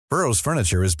Burrow's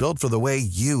furniture is built for the way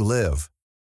you live.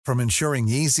 From ensuring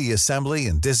easy assembly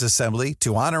and disassembly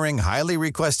to honoring highly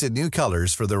requested new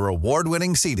colors for their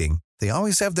award-winning seating, they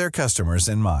always have their customers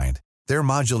in mind. Their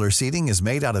modular seating is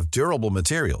made out of durable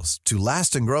materials to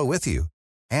last and grow with you.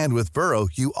 And with Burrow,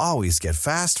 you always get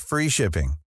fast, free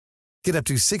shipping. Get up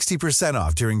to 60%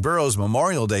 off during Burrow's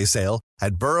Memorial Day sale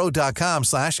at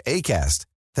burrow.com/ACAST.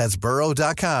 That's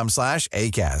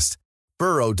burrow.com/ACAST.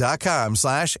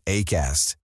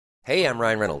 burrow.com/ACAST. Hey, I'm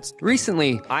Ryan Reynolds.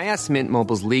 Recently, I asked Mint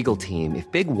Mobile's legal team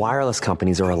if big wireless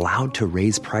companies are allowed to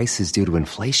raise prices due to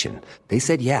inflation. They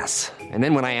said yes. And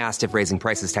then when I asked if raising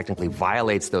prices technically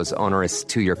violates those onerous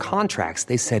two-year contracts,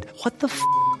 they said, "What the f***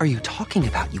 are you talking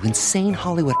about, you insane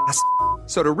Hollywood ass?"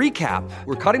 So to recap,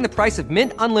 we're cutting the price of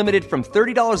Mint Unlimited from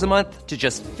 $30 a month to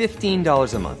just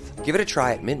 $15 a month. Give it a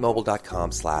try at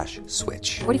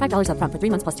mintmobile.com/switch. $45 up front for 3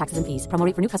 months plus taxes and fees. Promo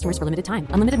rate for new customers for limited time.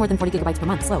 Unlimited more than 40 gigabytes per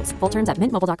month. Slows full terms at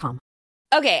mintmobile.com.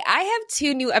 Okay, I have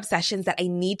 2 new obsessions that I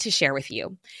need to share with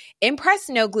you. Impress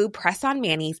No Glue Press-On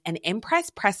Manis and Impress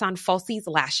Press-On Falsies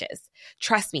Lashes.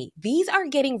 Trust me, these are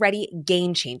getting ready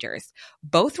game changers.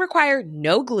 Both require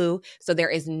no glue, so there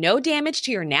is no damage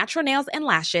to your natural nails and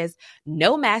lashes,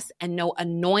 no mess, and no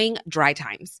annoying dry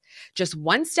times. Just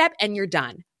one step and you're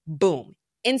done. Boom.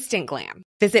 Instant glam.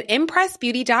 Visit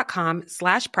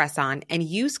impressbeauty.com/presson and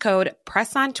use code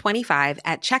PRESSON25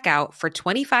 at checkout for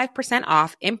 25%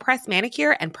 off Impress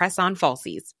Manicure and Press-On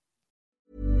Falsies.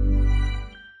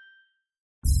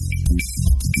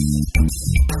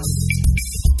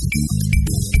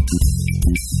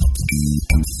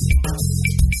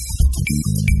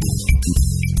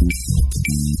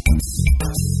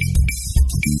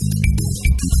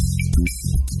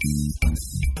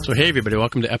 So hey everybody,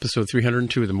 welcome to episode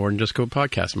 302 of the More Than Just Code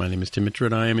podcast. My name is Tim Mitra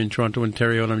and I am in Toronto,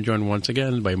 Ontario, and I'm joined once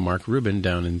again by Mark Rubin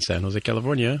down in San Jose,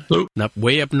 California. Hello. And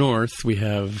way up north, we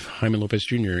have Jaime Lopez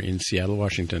Jr. in Seattle,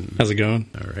 Washington. How's it going?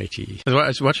 Alrighty. I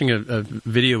was watching a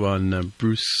video on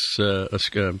Bruce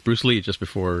Lee just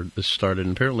before this started,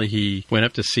 and apparently he went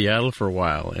up to Seattle for a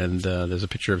while, and there's a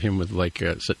picture of him with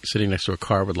sitting next to a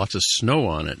car with lots of snow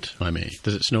on it. Jaime,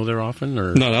 does it snow there often?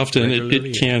 Or not often.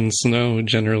 It can snow,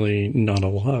 generally not a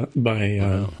lot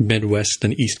by Midwest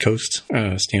and East Coast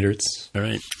standards. All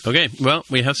right. Okay. Well,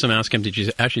 we have some Ask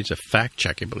MTGC. Actually, it's a fact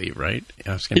check, I believe, right?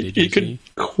 Ask MTGC. It could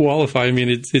qualify. I mean,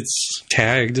 it's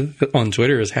tagged on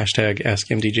Twitter as hashtag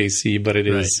Ask MTGC, but it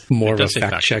is more of a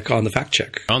fact check on the fact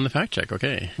check. On the fact check.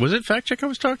 Okay. Was it fact check I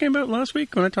was talking about last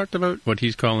week when I talked about what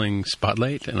he's calling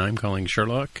Spotlight and I'm calling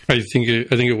Sherlock? I think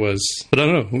it was, but I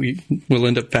don't know. We'll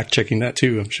end up fact checking that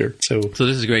too, I'm sure. So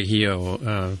this is Greg Heo,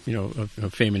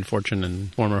 of fame and fortune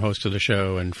and former host of the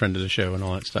show and friend of the show and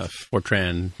all that stuff.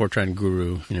 Fortran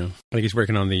guru, I think he's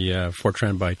working on the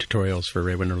Fortran by tutorials for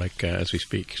Ray Winterlake as we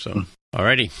speak. So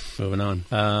Alrighty, moving on.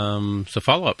 So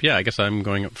follow-up. Yeah, I guess I'm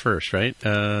going up first, right?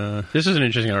 This is an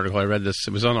interesting article. I read this.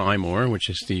 It was on iMore, which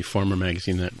is the former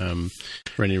magazine that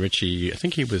Rennie Ritchie, I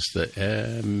think he was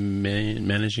the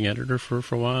managing editor for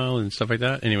a while and stuff like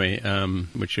that. Anyway,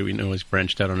 which we know has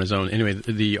branched out on his own. Anyway,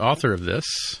 the author of this,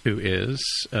 who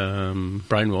is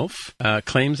Brian Wolf,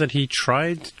 claims that he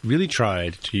really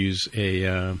tried to use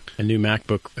a new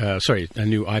MacBook, a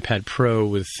new iPad Pro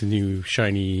with the new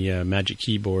shiny Magic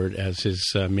Keyboard as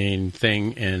his main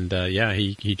thing, and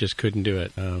he just couldn't do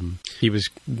it. He was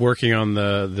working on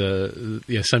the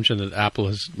assumption that Apple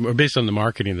has, or based on the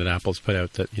marketing that Apple's put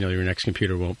out, that your next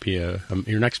computer won't be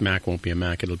your next Mac won't be a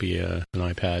Mac, it'll be an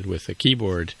iPad with a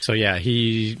keyboard. So yeah,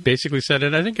 he basically said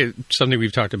it. I think it's something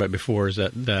we've talked about before is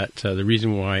that the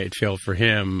reason why it failed for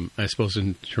him, I suppose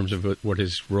in terms of what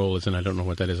his role is, and I don't know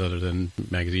what that is other than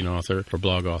magazine author or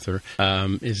blog author,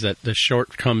 is that the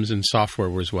shortcomings in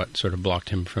software was what sort of blocked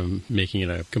him from making it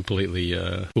a completely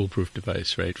foolproof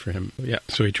device, right, for him. Yeah,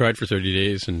 so he tried for 30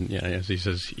 days, and as he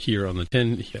says here on the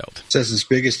tin, he failed. Says his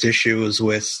biggest issue was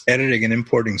with editing and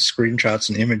importing screenshots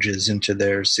and images into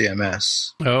their CMS.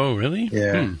 Oh, really?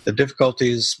 Yeah. The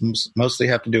difficulties mostly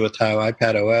have to do with how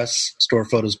iPad OS store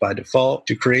photos by default.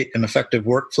 To create an effective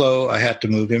workflow, I had to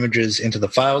move images into the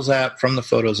Files app from the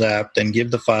Photos app, then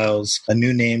give the files a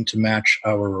new name to match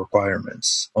our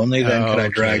requirements. Only then could I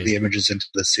drag the images into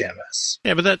the CMS.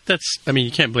 Yeah, but that's, I mean,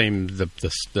 you can't blame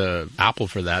the Apple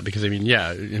for that, because, I mean,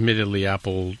 admittedly,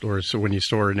 Apple, or so when you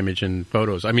store an image in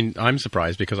Photos, I mean, I'm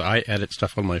surprised because I edit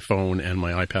stuff on my phone and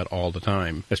my iPad all the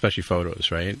time, especially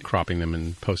photos, right? Cropping them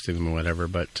and posting them or whatever,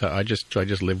 but I just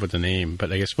live with the name.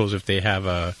 But I suppose if they have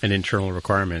an internal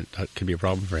requirement, that could be a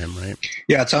problem for him, right?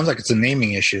 Yeah, it sounds like it's a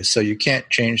naming issue, so you can't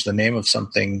change the name of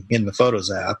something in the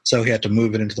Photos app, so he had to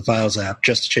move it into the Files app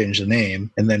just to change the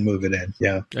name and then move it in,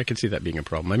 yeah. I can see that being a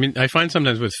problem. I mean, I find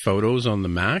sometimes with photos on the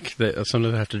Mac that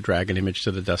sometimes I have to drag an image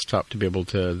to the desktop to be able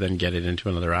to then get it into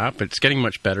another app. It's getting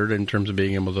much better in terms of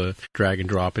being able to drag and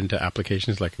drop into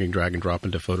applications, like I can drag and drop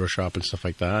into Photoshop and stuff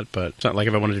like that. But it's not like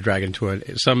if I wanted to drag into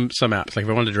some apps, like if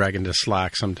I wanted to drag into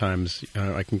Slack, sometimes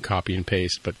I can copy and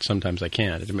paste, but sometimes I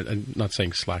can't. I'm not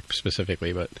saying Slack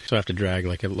specifically, but so I have to drag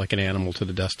like an animal to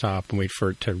the desktop and wait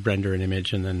for it to render an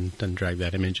image and then drag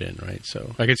that image in, right?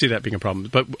 So I can see that being a problem.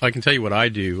 But I can tell you what I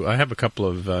do. I have a couple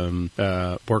of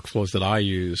workflows that I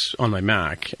use on my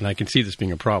Mac, and I can see this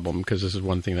being a problem because this is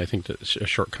one thing that I think that's a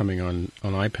shortcoming on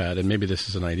iPad, and maybe this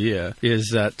is an idea, is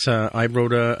that I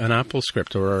wrote an Apple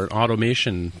script or an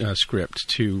automation script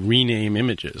to rename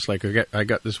images. Like I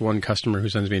got this one customer who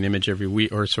sends me an image every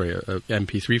week, or sorry, a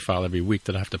MP3 file every week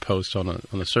that I have to post on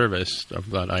a service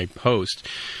that I host.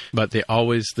 But they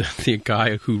always, the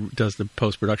guy who does the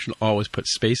post-production always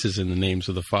puts spaces in the names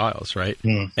of the files, right?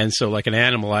 Mm. And so like an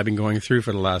animal I've been going through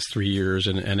for the last 3 years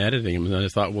and editing them. And I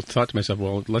thought to myself,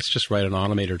 well, let's just write an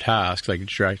automator task. Like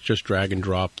just drag and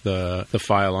drop the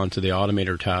file onto the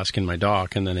automator task in my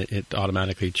doc, and then it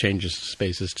automatically changes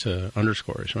spaces to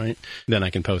underscores, right? Then I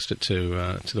can post it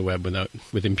to the web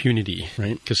with impunity,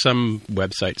 right? Because some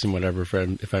websites and whatever,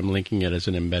 if I'm linking it as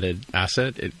an embedded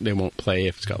asset, they won't play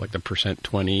if it's got like the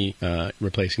 %20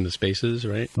 replacing the spaces,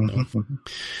 right? Mm-hmm. So,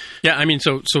 yeah, I mean,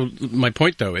 so my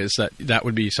point though is that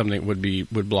would be something that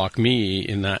would block me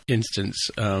in that instance.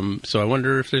 So I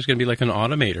wonder if there's going to be like an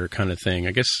automator kind of thing.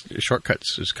 I guess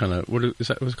Shortcuts is kind of is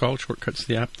that what it's called? Shortcuts,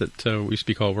 the app that we used to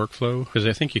be called Workflow, because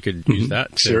I think you could use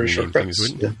that to name things,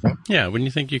 wouldn't you? Yeah, wouldn't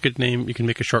you think you could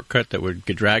make a shortcut that would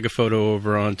drag a photo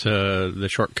over onto the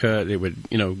shortcut? It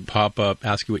would pop up,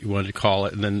 ask you what you wanted to call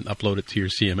it, and then upload it to your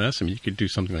CMS. I mean, you could do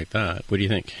something like that. What do you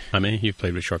think? Jaime, you've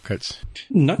played with Shortcuts.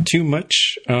 Not too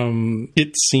much.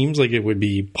 It seems like it would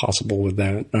be possible with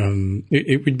that.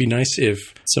 It would be nice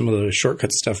if some of the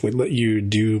shortcut stuff would let you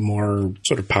do more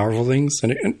sort of powerful things.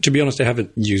 And to be honest, I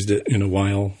haven't used it in a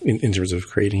while in terms of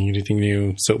creating anything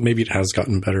new. So maybe it has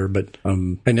gotten better, but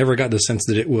I never got the sense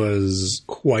that it was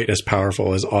quite as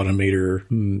powerful as Automator,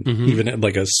 even at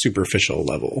like a superficial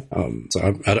level.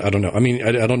 So I don't know. I mean,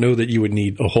 I don't know that you would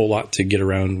need a whole lot to get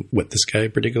around what this guy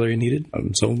particularly needed.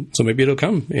 So maybe it'll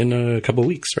come in a couple of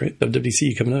weeks, right?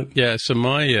 WWDC coming up. Yeah. So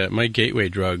my gateway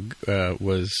drug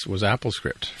was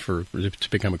AppleScript to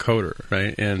become a coder,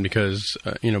 right? And because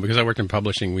I worked in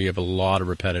publishing, we have a lot of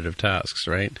repetitive tasks,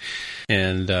 right?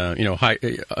 And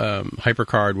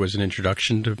HyperCard was an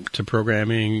introduction to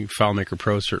programming. FileMaker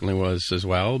Pro certainly was as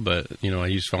well, but I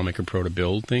used FileMaker Pro to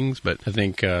build things. But I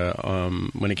think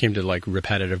when it came to like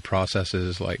repetitive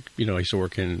processes, like I used to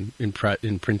work in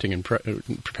printing and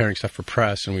preparing stuff for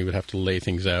press, and we would have to lay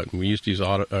things out, and we used to use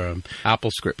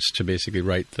Apple scripts to basically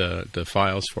write the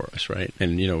files for us, right?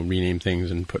 And rename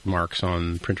things and put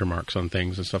printer marks on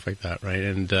things and stuff like that, right?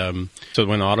 And so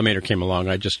when Automator came along,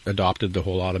 I just adopted the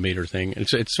whole Automator thing.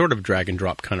 It's sort of drag and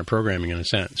drop kind of programming in a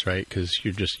sense, right? Because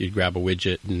you grab a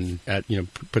widget and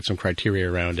put some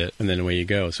criteria around it, and then away you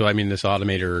go. So I mean, this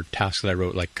Automator task that I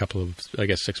wrote like a couple of, I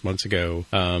guess 6 months ago,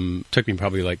 took me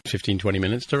probably like 15-20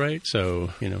 minutes to write. So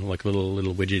like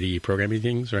little widgety programming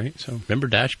things, right? So remember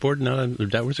Dashboard?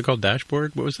 Was it called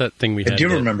Dashboard? What was that thing we had? I do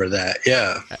remember that.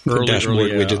 Yeah, early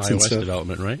widgets iOS and stuff.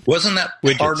 Development, right? Wasn't that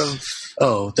widgets. Part of?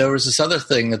 Oh, there was this other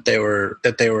thing that they were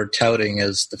touting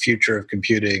as the future of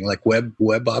computing, like web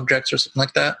objects or something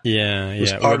like that. Yeah, it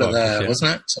was part of that,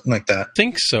 wasn't it? Something like that. I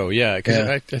think so. Yeah,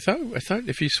 because I thought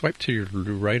if you swipe to your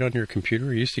right on your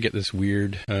computer, you used to get this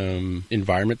weird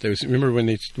environment. Remember when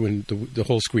the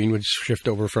whole screen would shift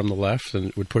over from the left and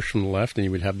it would push from the left, and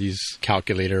you would have these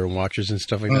calculator and watches and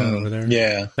stuff like that over there.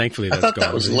 Yeah. Thankfully, that's gone.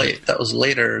 That was late. That was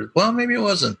later. Well, maybe it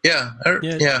wasn't. Yeah.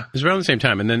 It was around the same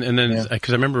time, and then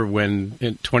because I remember when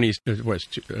in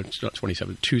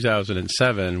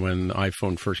 2007 when the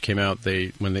iPhone first came out,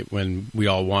 when we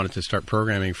all wanted to start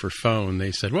programming for phone,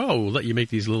 they said, "Well, we'll let you make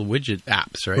these little widget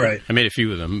apps." Right. I made a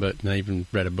few of them, but I even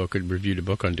reviewed a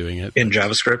book on doing it in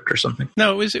JavaScript or something.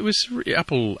 No, it was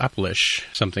Apple-ish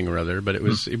something or other, but it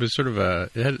was sort of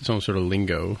it had its own sort of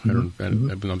lingo.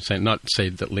 I'm saying not to say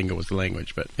that lingo was the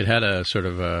language, but it had a sort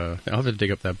of I'll have to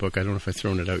dig up that book. I don't know if I've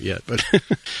thrown it out yet, but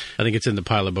I think it's in the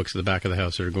pile of books at the back of the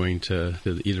house that are going to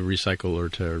either recycle or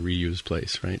to reuse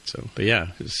place, right? So, but yeah,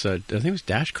 I think it was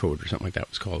Dash Code or something like that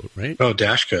was called, right? Oh,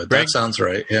 Dash Code. Greg? That sounds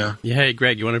right. Yeah. Yeah. Hey,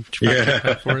 Greg, you want to check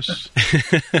that for us?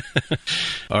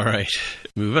 All right.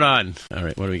 Moving on. All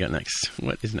right. What do we got next?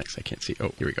 What is next? I can't see.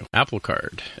 Oh, here we go. Apple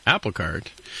Card.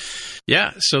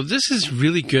 Yeah, so this is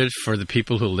really good for the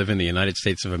people who live in the United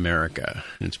States of America.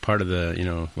 And it's part of the,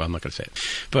 well, I'm not going to say it.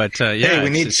 But, hey, we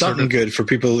need something good for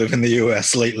people who live in the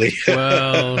U.S. lately.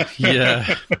 Well,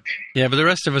 yeah. Yeah, but the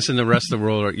rest of us in the rest of the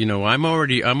world are, I'm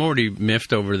already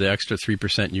miffed over the extra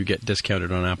 3% you get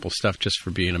discounted on Apple stuff just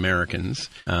for being Americans,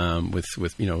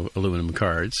 with aluminum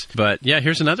cards. But yeah,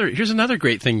 here's another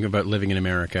great thing about living in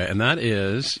America, and that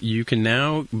is you can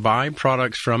now buy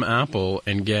products from Apple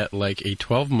and get like a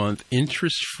 12-month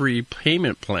interest-free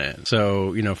payment plan.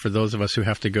 So, for those of us who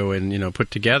have to go and,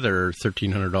 put together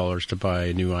 $1,300 to buy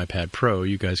a new iPad Pro,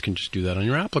 you guys can just do that on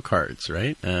your Apple cards,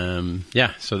 right?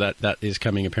 Yeah, so that is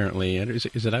coming apparently.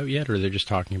 Is it out yet, or they're just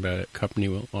talking about it? Company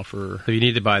will offer. So you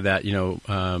need to buy that,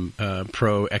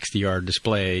 Pro XDR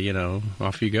display,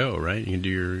 off you go, right? You can do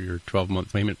your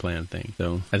 12-month payment plan thing.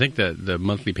 So I think that the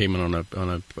monthly payment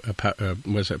on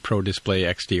a Pro Display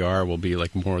XDR will be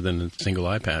like more than a single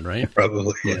iPad, right?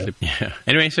 Probably, yeah. Yeah.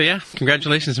 Anyway, so yeah,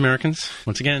 congratulations, Americans.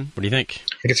 Once again, what do you think?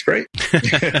 I think it's great.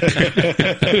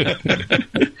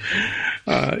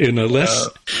 In a less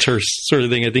terse sort of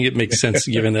thing, I think it makes sense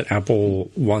given that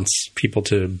Apple wants people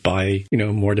to buy,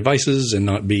 more devices and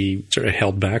not be sort of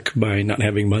held back by not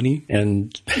having money.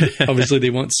 And obviously they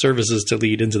want services to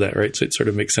lead into that, right? So it sort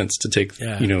of makes sense to take,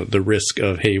 the risk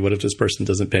of, hey, what if this person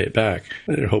doesn't pay it back?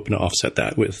 And they're hoping to offset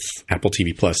that with Apple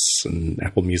TV Plus and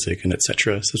Apple Music and et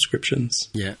cetera subscriptions.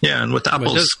 Yeah. Yeah. And with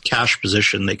Apple's cash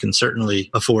position, they can certainly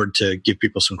afford to give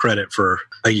people some credit for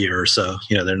a year or so.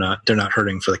 They're not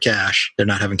hurting for the cash. They're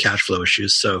not having cash flow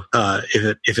issues. So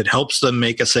if it helps them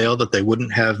make a sale that they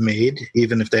wouldn't have made,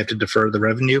 even if they have to defer the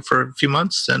revenue for a few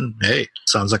months, then hey,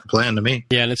 sounds like a plan to me.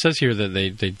 Yeah, and it says here that they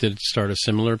did start a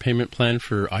similar payment plan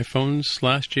for iPhones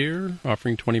last year,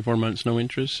 offering 24 months no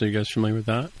interest. Are you guys familiar with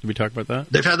that? Did we talk about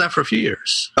that? They've had that for a few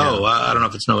years. Yeah. I don't know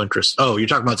if it's no interest. Oh, you're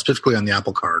talking about specifically on the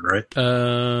Apple Card, right?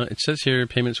 It says here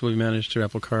payments will be managed through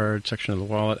Apple Card section of the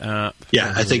Wallet app.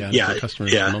 Yeah, I think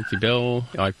customers monthly bill,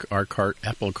 our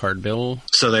Apple Card bill.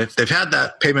 So they've had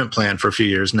that payment plan for a few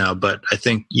years now, but I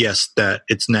think that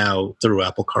it's now through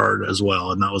Apple Card as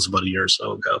well, and that was about a year or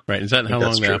so ago. Right? Is that how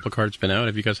long the Apple Card's been out?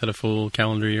 Have you guys had a full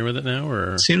calendar year with it now,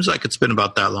 or seems like it's been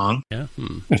about that long? Yeah,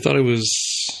 I thought it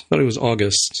was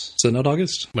August. Is it not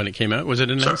August when it came out? Was it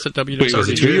announced at WWDC? Wait, was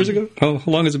it 2 years ago? How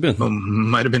long has it been?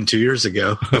 Might have been 2 years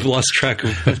ago. I've lost track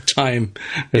of time.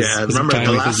 Remember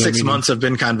the last 6 months have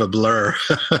been kind of a blur.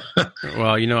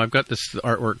 Well, I've got this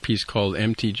artwork piece called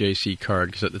MTJC Card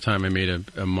because at the time I made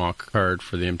a mock card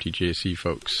for the MTJC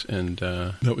folks, and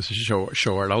that was a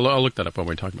show art. I'll look that up when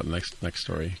we talk about the next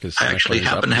story. Because I actually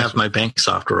happen to have my bank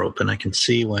software open. I can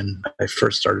see when I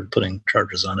first started putting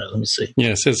charges on it. Let me see. Yeah,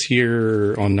 it says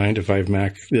here on 9to5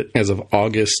 Mac that as of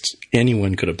August,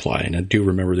 anyone could apply. And I do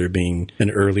remember there being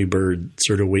an early bird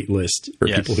sort of wait list for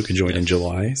people who could join in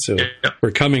July. So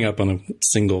we're coming up on a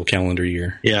single calendar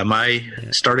year. Yeah, my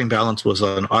starting balance was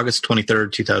on August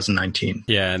 23rd, 2019.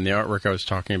 Yeah, and the artwork I was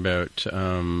talking about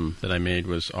that I made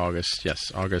was August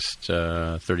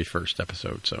 31st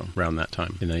episode, so around that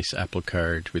time. A nice Apple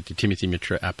Card with the Timothy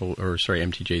Mitra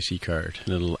MTJC card.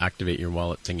 And it'll activate your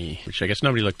wallet thingy, which I guess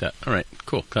nobody looked at. All right,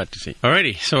 cool. Glad to see.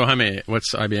 Alrighty, so Jaime,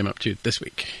 what's IBM up to this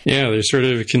week? Yeah, they're sort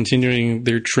of continuing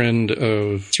their trend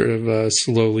of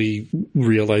slowly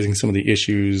realizing some of the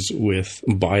issues with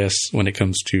bias when it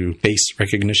comes to face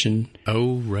recognition.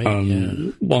 Oh, right,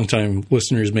 Longtime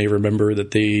listeners may remember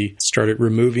that they started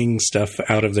removing stuff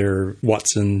out of their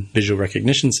Watson visual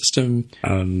recognition system.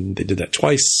 They did that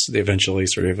twice. They eventually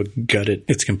sort of gutted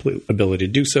its complete ability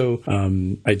to do so.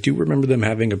 I do remember them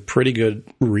having a pretty good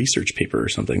research paper or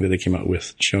something that they came out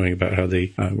with showing about how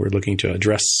they were looking to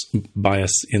address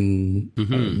bias in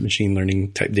machine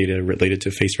learning type data related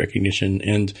to face recognition.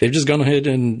 And they've just gone ahead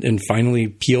and finally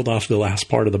peeled off the last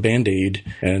part of the Band-Aid.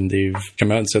 And they've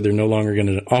come out and said they're no longer going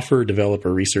to offer, develop,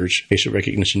 or research facial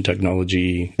recognition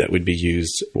technology that would be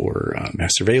used for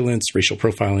mass surveillance, racial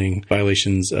profiling,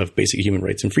 violations of basic human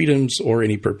rights and freedoms, or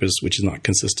any purpose which is not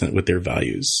consistent with their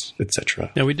values,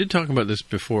 etc. Yeah, we did talk about this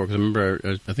before, because I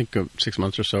remember, I think 6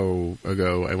 months or so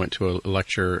ago, I went to a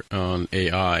lecture on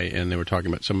AI, and they were talking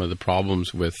about some of the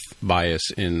problems with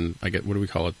bias in, what do we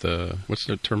call it? What's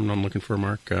the term I'm looking for,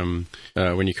 Mark?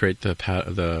 When you create the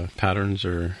patterns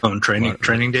or...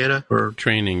 training data? Or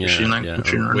training, machine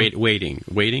learning?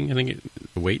 Weighting, I think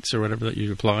weights or whatever that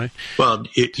you apply. fly. Well,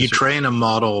 you train a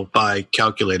model by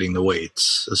calculating the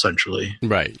weights, essentially.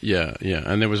 Right. Yeah. Yeah.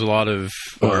 And there was a lot of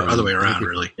or other way around,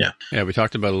 really. Yeah. Yeah. We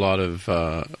talked about a lot of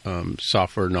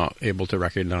software not able to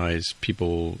recognize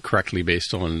people correctly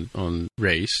based on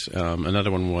race.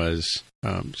 Another one was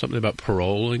something about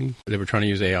paroling. They were trying to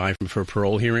use AI for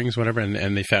parole hearings, whatever,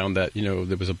 and they found that,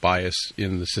 there was a bias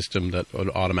in the system that would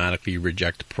automatically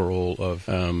reject parole of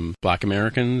Black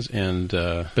Americans,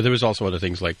 but there was also other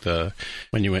things like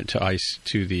when you went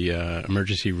to the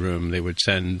emergency room, they would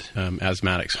send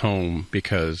asthmatics home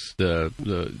because they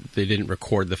didn't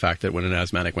record the fact that when an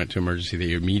asthmatic went to emergency,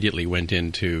 they immediately went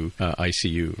into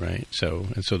ICU, right? So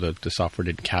the software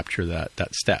didn't capture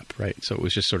that step, right? So it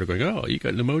was just sort of going, oh, you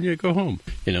got pneumonia, go home.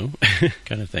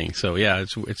 Kind of thing. So yeah,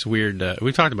 it's weird.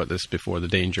 We've talked about this before, the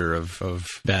danger of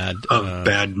bad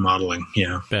modeling.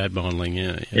 Yeah. Bad modeling.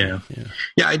 Yeah.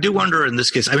 I do wonder in this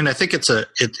case, I mean, I think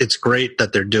it's great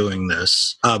that they're doing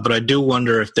this, but I do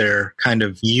wonder if they're kind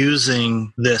of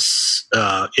using this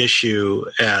issue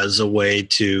as a way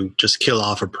to just kill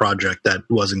off a project that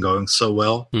wasn't going so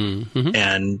well. Mm-hmm.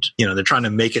 And, they're trying to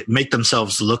make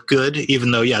themselves look good,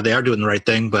 even though, they are doing the right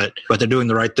thing, but they're doing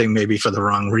the right thing maybe for the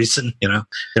wrong reason.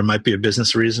 There might be a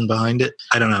business reason behind it.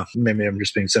 I don't know. Maybe I'm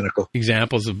just being cynical.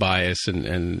 Examples of bias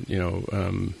and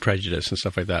prejudice and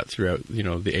stuff like that throughout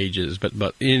the ages.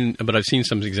 But I've seen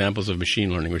some examples of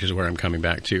machine learning, which is where I'm coming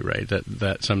back to, right?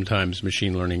 That sometimes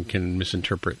machine learning can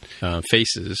misinterpret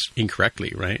faces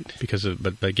incorrectly, right? Because of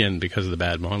the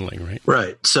bad modeling, right?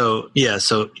 Right. So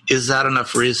is that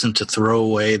enough reason to throw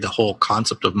away the whole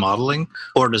concept of modeling,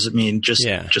 or does it mean just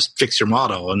fix your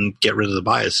model and get rid of the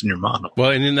bias in your model? Well,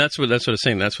 and then that's what I was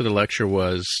saying. That's what the lecture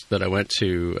was that I went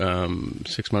to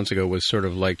 6 months ago, was sort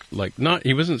of like not.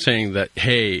 He wasn't saying that,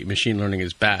 hey, machine learning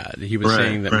is bad. He was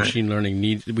saying that machine learning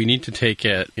we need to take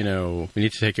it. We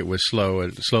need to take it with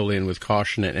slowly and with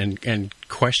caution, and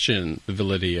question the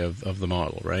validity of the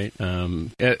model, right? I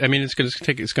mean, it's going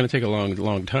to take a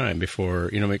long time before,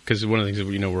 because one of the things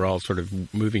that we're all sort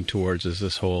of moving towards is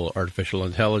this whole artificial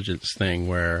intelligence thing,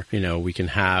 where we can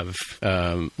have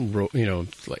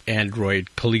like Android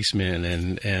policemen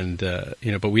and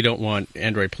but we don't want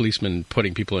Android policemen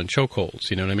putting people in chokeholds.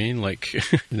 You know what I mean? Like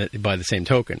by the same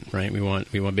token, right? We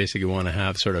want to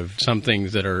have sort of some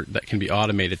things that can be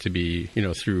automated to be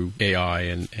through AI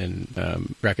and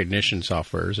recognition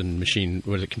softwares and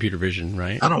computer vision,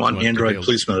 right? I don't want Android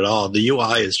policemen at all. The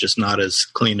UI is just not as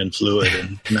clean and fluid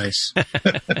and nice.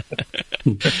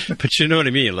 But you know what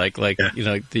I mean? Like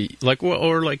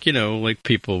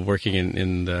people working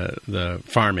in the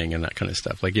farming and that kind of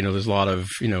stuff. Like, there's a lot of,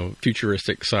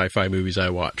 futuristic sci-fi movies I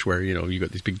watch where, you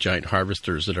got these big giant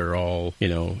harvesters that are all,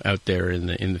 out there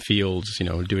in the fields,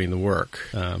 doing the work,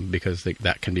 because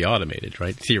that can be automated,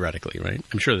 right? Theoretically, right?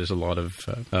 I'm sure there's a lot of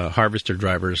harvester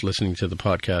drivers listening to the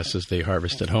podcast as they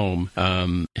harvest at home,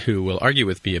 who will argue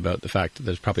with me about the fact that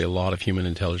there's probably a lot of human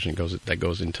intelligence that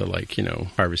goes into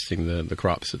harvesting the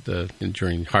crops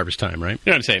during harvest time, right?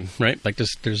 You know what I'm saying, right? Like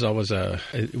there's always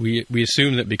we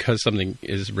assume that because something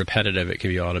is repetitive, it can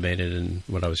be automated, and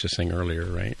what I was just saying earlier,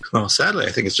 right? Well, sadly,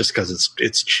 I think it's just because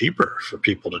it's cheaper for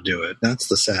people to do it. That's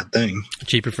the sad thing.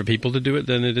 Cheaper for people to do it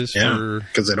than it is for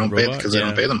because they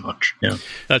don't pay them much. Yeah,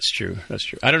 that's true.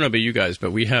 I don't know about you guys,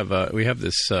 but we have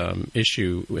this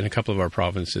issue in a couple of our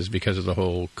provinces because of the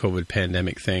whole COVID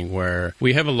pandemic thing, where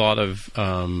we have a lot of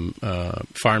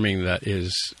farming that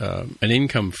is an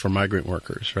income for migrant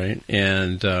workers, right?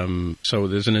 And so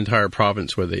there's an entire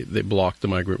province where they blocked the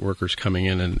migrant workers coming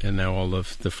in, and now all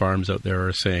of the farms out there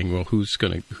are saying, well, who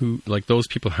those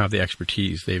people have the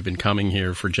expertise. They've been coming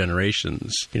here for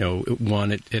generations.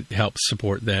 One, it helps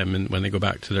support them and when they go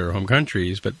back to their home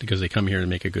countries, but because they come here to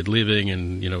make a good living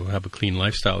and, have a clean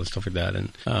lifestyle and stuff like that.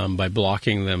 And by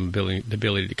blocking them the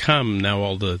ability to come, now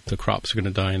all the crops are going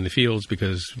to die in the fields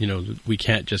because, we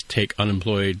can't just take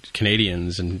unemployed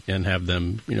Canadians and have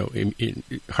them,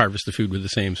 harvest the food with the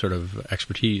same sort of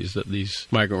expertise that these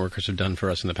migrant workers have done for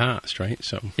us in the past, right?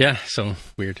 So, yeah, so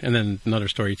weird. And then another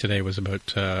story today was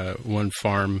about one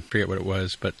farm, forget what it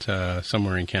was, but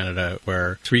somewhere in Canada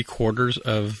where 3/4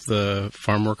 of the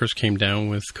farm workers came down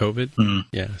with COVID. Mm.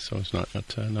 Yeah, so it's not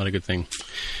a good thing.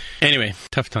 Anyway,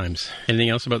 tough times. Anything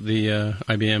else about the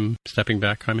IBM stepping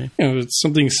back, Jaime? It's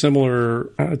something similar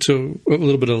to a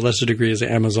little bit of a lesser degree, as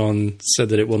Amazon said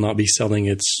that it will not be selling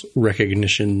its face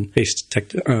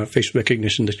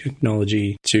recognition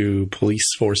technology to police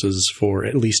forces for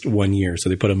at least 1 year. So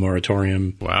they put a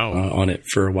moratorium on it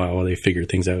for a while they figure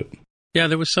things out. Yeah,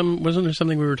 there was wasn't there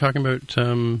something we were talking about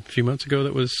a few months ago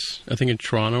that was, I think in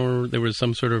Toronto, or there was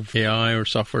some sort of AI or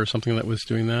software or something that was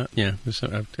doing that? Yeah,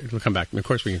 it'll come back. Of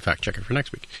course, we can fact check it for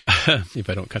next week, if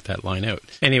I don't cut that line out.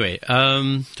 Anyway,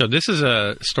 so this is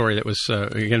a story that was,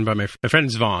 again, by my friend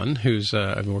Zvon, who's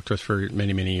I've worked with for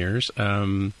many, many years.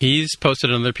 He's posted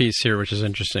another piece here, which is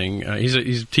interesting. He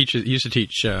used to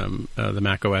teach the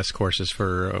Mac OS courses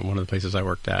for one of the places I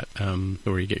worked at,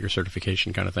 where you get your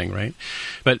certification kind of thing, right?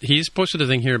 But he's posted a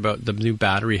thing here about the new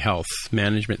battery health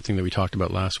management thing that we talked about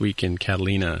last week in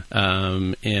Catalina.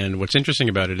 And what's interesting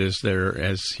about it is there,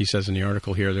 as he says in the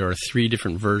article here, there are 3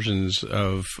 different versions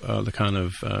of the kind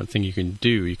of thing you can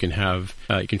do. You can have,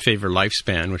 you can favor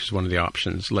lifespan, which is one of the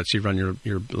options. Lets you run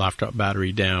your laptop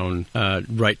battery down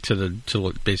right till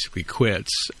it basically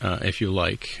quits, if you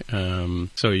like.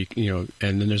 So you know,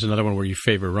 and then there's another one where you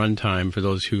favor runtime for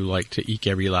those who like to eke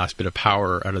every last bit of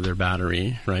power out of their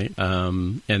battery, right?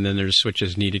 And then there's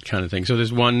switches needed kind of thing. So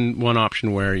there's one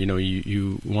option where, you know,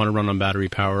 you want to run on battery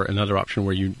power. Another option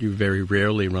where you very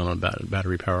rarely run on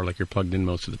battery power, like you're plugged in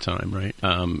most of the time, right?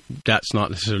 That's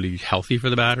not necessarily healthy for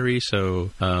the battery.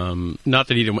 So not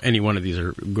that any one of these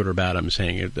are good or bad. I'm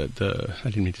saying it, that I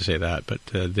didn't mean to say that, but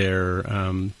they're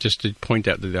just to point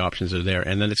out that the options are there.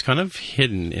 And then it's kind of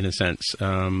hidden in a sense.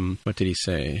 What did he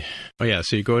say? Oh yeah,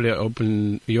 so you go to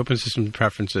open system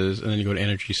preferences, and then you go to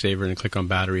energy saver and click on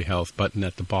battery health button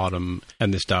at the bottom,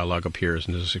 and this dialog appears,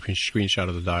 and there's a screenshot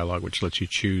of the dialog which lets you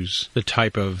choose the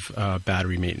type of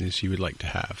battery maintenance you would like to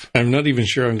have. I'm not even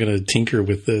sure I'm going to tinker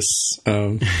with this,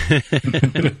 because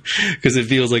it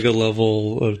feels like a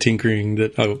level of tinkering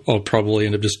that I'll probably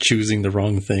end up just choosing the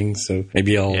wrong thing. So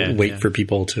maybe I'll wait for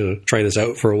people to try this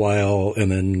out for a while,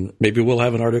 and then maybe we'll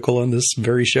have an article on this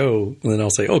very show, and then I'll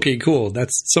say, okay, cool,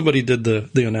 that's somebody did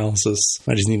the analysis.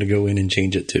 I just need to go in and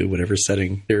change it to whatever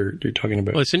setting you're talking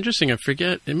about. Well, it's interesting. I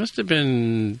forget. It must have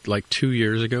been like 2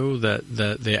 years ago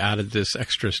that they added this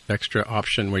extra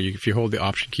option where if you hold the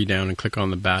option key down and click on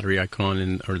the battery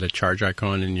icon or the charge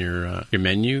icon in your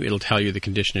menu, it'll tell you the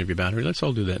condition of your battery. Let's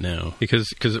all do that now,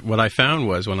 because what I found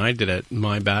was when I did it,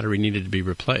 my battery needed to be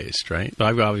replaced. Right. So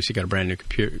I've obviously got a brand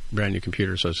new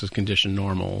computer, so it's just condition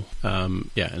normal. And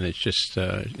it's just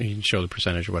you can show the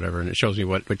percentage or whatever, and it shows me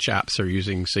which apps are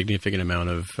using significant amount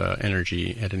of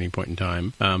energy at any point in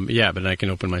time. But I can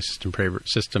open my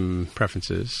system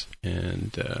preferences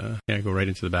and go right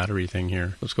into the battery thing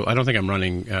here. Let's go. I don't think I'm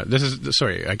running. I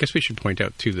guess we should point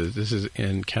out too that this is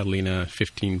in Catalina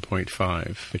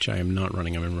 15.5, which I am not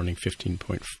running. I'm running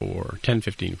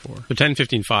 10.15.4. So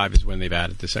 10.15.5 is when they've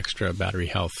added this extra battery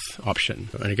health option.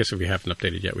 And I guess if we haven't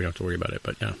updated yet, we don't have to worry about it.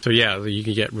 But yeah. So yeah, you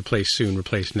can get replace soon,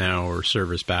 replace now, or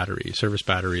service battery. Service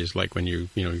battery is like when you're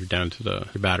down to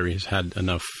your battery has had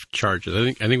enough charges.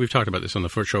 I think we've talked about this on the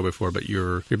first show before, but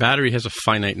your battery has a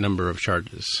finite number of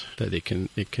charges that it can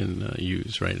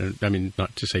use, right? I mean,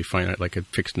 not to say finite like a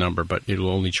fixed number, but it'll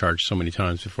only charge so many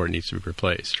times before it needs to be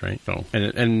replaced, right? So,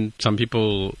 and some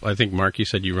people, I think Mark, you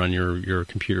said you run your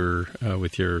computer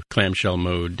with your clamshell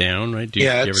mode down, right? Do you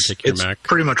ever take your Mac? It's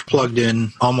pretty much plugged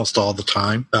in almost all the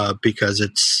time because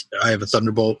I have a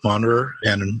Thunderbolt monitor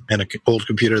and an old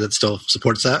computer that still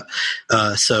supports that.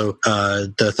 So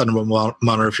the Thunderbolt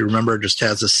monitor, if you remember, just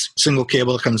has this single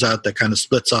cable that comes out that kind of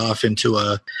splits off into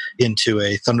a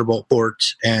Thunderbolt port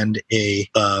and a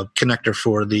connector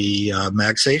for the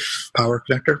MagSafe power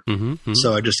connector. Mm-hmm.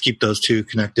 So I just keep those two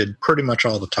connected pretty much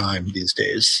all the time these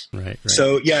days. Right.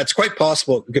 So yeah, it's quite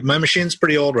possible. My machine's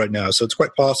pretty old right now, so it's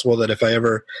quite possible that if I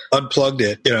ever unplugged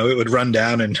it, it would run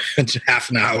down in half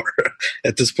an hour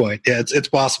at this point. Yeah, it's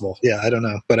possible. Yeah, I don't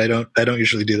know, but I don't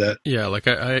usually do that. Yeah, like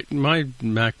my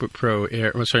MacBook Pro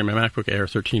Air, my MacBook Air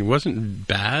 13 wasn't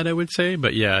bad, I would say,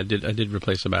 but yeah, I did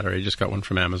replace the battery. I just got one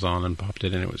from Amazon and popped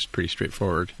it in. It was pretty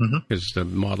straightforward because the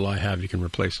model I have, you can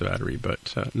replace the battery,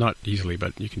 but not easily,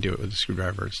 but you can do it with a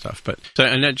screwdriver and stuff.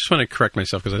 And I just want to correct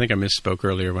myself because I think I misspoke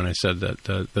earlier when I said that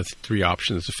the 3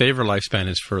 options. The favor lifespan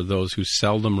is for those who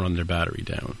seldom run their battery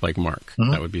down, like Mark.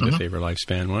 That would be the favor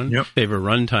lifespan one. Yep. Favor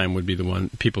runtime would be the one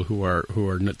people who are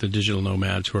the digital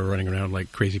nomads who are running around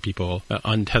like crazy people,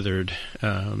 untethered.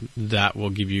 That will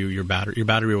give you your battery. Your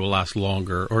battery will last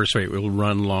longer, it will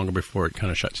run longer before it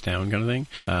kind of shuts down, kind of thing.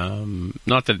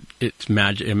 Not that it's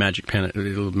a magic pen.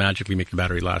 It'll magically make the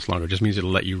battery last longer. It just means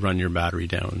it'll let you run your battery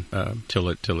down till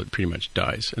it pretty much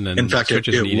dies. And then in fact,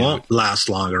 it won't last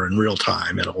longer in real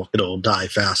time. It'll die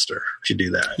faster if you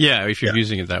do that. Yeah, if you're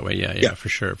using it that way. Yeah, for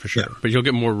sure. Yeah. But you'll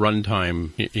get more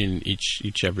runtime in each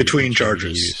between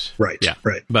charges. Right. Yeah.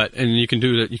 Right. And you can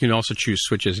do that. You can also choose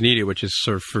switch as needed, which is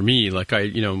sort of for me, like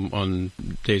on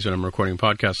days when I'm recording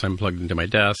podcasts, I'm plugged into my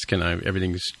desk and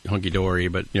everything's hunky dory.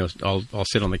 But all I'll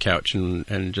sit on the couch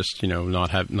and just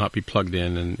not be plugged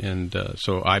in, and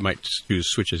so I might use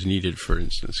switch as needed, for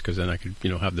instance, because then I could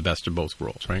have the best of both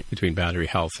worlds, right, between battery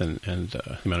health and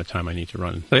the amount of time I need to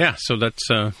run. So that's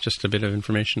just a bit of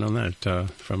information on that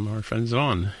from our friends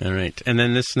on. All right, and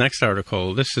then this next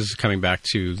article, this is coming back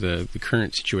to the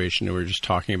current situation that we were just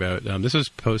talking about. This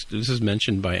is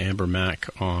mentioned by Amber Mack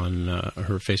on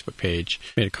her Facebook page.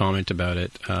 Made a comment about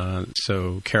it.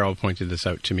 So Carol pointed this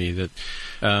out to me, that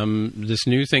this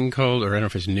new thing called, or I don't know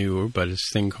if it's new, but it's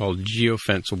a thing called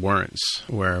Geofence Warrants,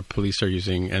 where police are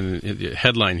using, and the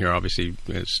headline here obviously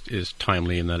is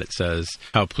timely in that it says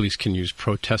how police can use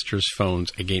protesters'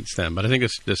 phones against them. But I think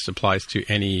this applies to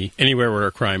anywhere where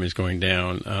a crime is going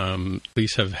down.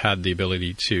 Police have had the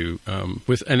ability to,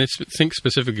 think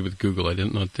specifically with Google. I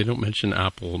didn't know, they don't mention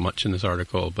Apple much in this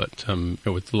article, but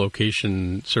with the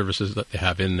location services that they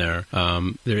have in there,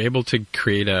 they're able to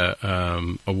create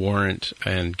a warrant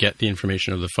and get the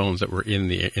information of the phones that were in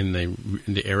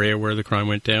the area where the crime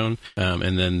went down,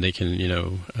 and then they can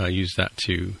use that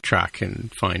to track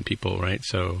and find people, right?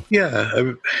 So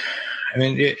yeah. I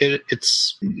mean,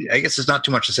 it's. I guess there's not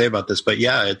too much to say about this, but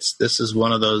yeah, this is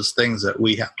one of those things that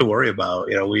we have to worry about.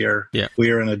 We are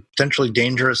in a potentially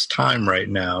dangerous time right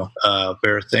now,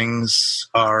 where things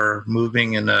are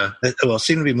moving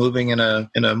seem to be moving in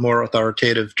a more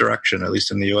authoritative direction, at least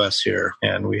in the U.S. here,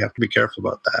 and we have to be careful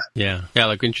about that. Yeah.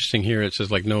 Like interesting here, it says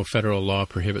like no federal law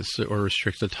prohibits or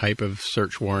restricts the type of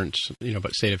search warrants,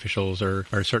 but state officials are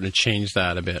starting to change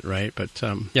that a bit, right? But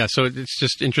so it's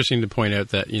just interesting to point out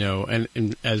that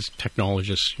and as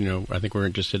technologists, I think we're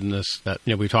interested in this. That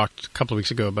we talked a couple of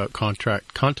weeks ago about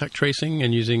contact tracing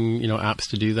and using apps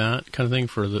to do that kind of thing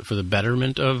for the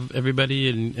betterment of everybody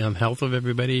and health of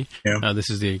everybody. Yeah.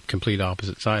 This is the complete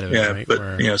opposite side of it. Right?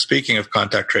 But speaking of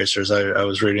contact tracers, I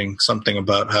was reading something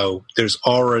about how there's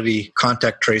already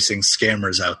contact tracing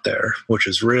scammers out there, which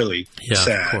is really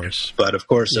sad. Of course. But of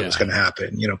course, it was going to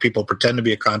happen. People pretend to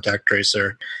be a contact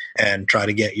tracer and try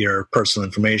to get your personal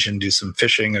information, do some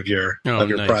phishing of your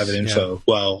private info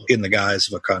while in the guise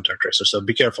of a contact tracer. So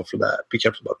be careful for that. Be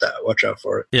careful about that. Watch out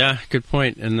for it. Yeah, good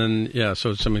point. And then,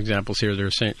 so some examples here.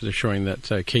 They're showing that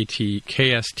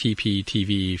KSTP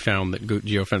TV found that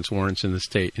geofence warrants in the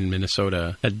state in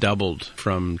Minnesota had doubled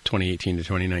from 2018 to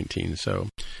 2019. So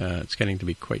it's getting to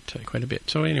be quite a bit.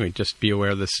 So anyway, just be aware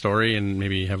of this story and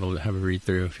maybe have a read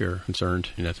through if you're concerned.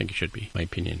 And I think you should be, my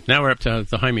opinion. Now we're up to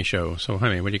the Jaime show. So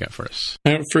Jaime, what do you got for us?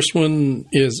 First one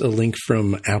is a link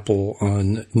from Apple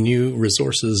on new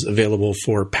resources available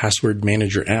for password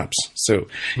manager apps. So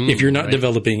if you're not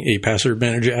developing a password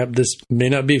manager app, this may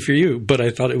not be for you, but I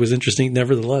thought it was interesting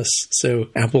nevertheless. So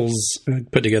Apple's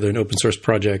put together an open source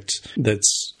project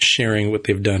that's sharing what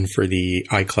they've done for the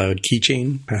iCloud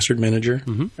keychain password manager.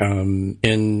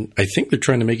 And I think they're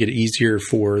trying to make it easier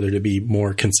for there to be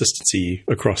more consistency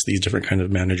across these different kind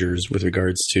of managers with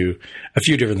regards to a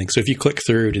few different things. So if you click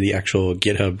through to the actual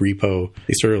GitHub repo,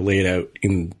 they sort of lay it out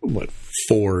in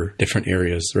 4 different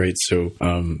areas, right? So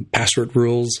password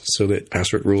rules, so that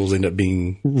password rules end up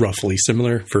being roughly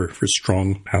similar for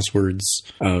strong passwords.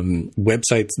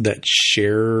 Websites that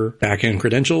share backend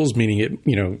credentials, meaning it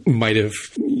might have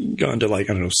gone to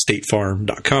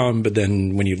statefarm.com, but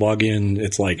then when you log in,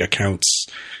 it's like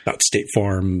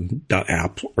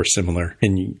accounts.statefarm.app or similar.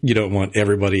 And you don't want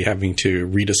everybody having to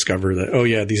rediscover that,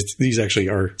 these actually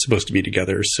are supposed to be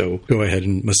together. So go ahead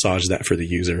and massage that for the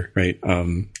user, right?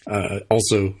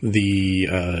 Also,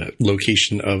 the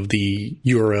location of the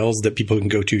URLs that people can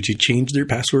go to change their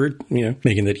password,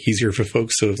 making that easier for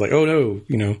folks. So it's like, oh no,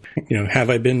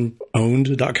 have I been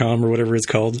owned.com or whatever it's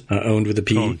called, owned with a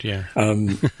P. Pwned, yeah.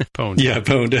 Pwned. Yeah,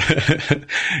 pwned.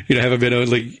 Have I been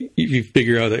owned? Like you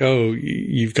figure out that,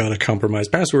 you've got a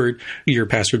compromised password, your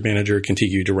password manager can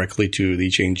take you directly to the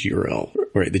change URL,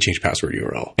 right? The change password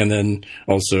URL. And then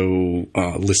also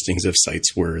listings of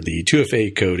sites where the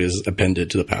 2FA code is appended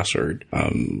to the password,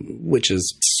 which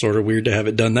is sort of weird to have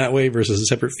it done that way versus a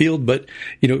separate field. But,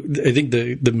 I think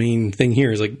the main thing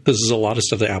here is this is a lot of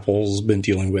stuff that Apple's been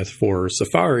dealing with for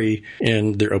Safari,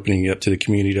 and they're opening it up to the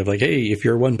community of hey, if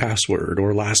you're 1Password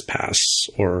or LastPass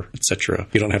or etc.,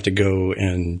 you don't have to go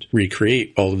and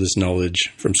recreate all of this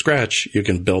knowledge from scratch. You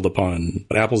can build upon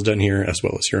what Apple's done here as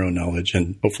well as your own knowledge,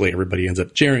 and hopefully everybody ends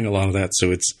up sharing a lot of that,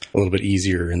 so it's a little bit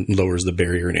easier and lowers the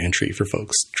barrier to entry for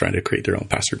folks trying to create their own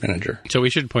password manager. So we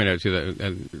should point out too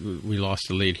that we lost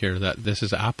the lead here, that this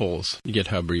is Apple's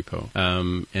GitHub repo,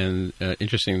 and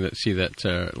interesting to see that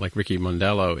Ricky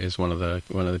Mondello is one of the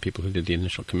people who did the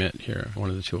initial commit here. One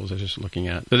of the tools I was just looking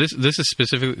at. So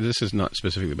this is not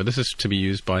specifically, but this is to be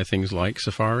used by things like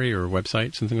Safari or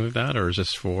websites and things things like that, or is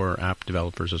this for app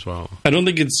developers as well? I don't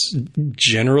think it's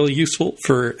generally useful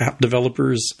for app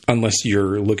developers unless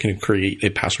you're looking to create a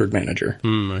password manager.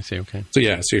 I see. Okay. So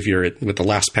so if you're with the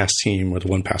LastPass team or the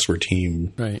 1Password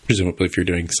team, right. Presumably if you're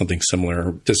doing something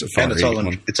similar to Safari.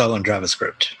 And it's all in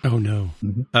JavaScript. Oh no.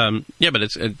 Mm-hmm. But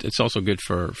it's also good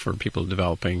for people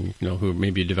developing, who may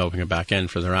be developing a back end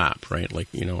for their app, right? Like,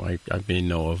 I may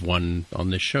know of one on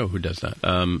this show who does that.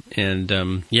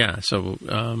 So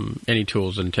any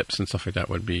tools and tips and stuff like that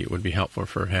would be helpful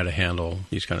for how to handle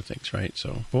these kind of things, right?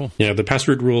 So cool. Yeah, the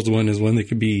password rules one is one that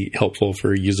could be helpful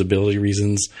for usability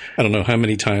reasons. I don't know how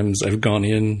many times I've gone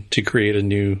in to create a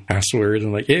new password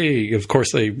and like, hey, of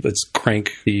course, let's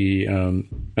crank the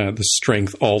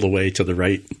strength all the way to the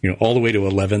right, all the way to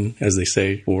 11, as they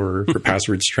say, for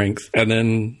password strength. And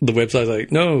then the website's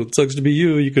like, no, it sucks to be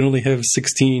you. You can only have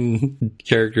 16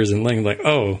 characters in length. I'm like,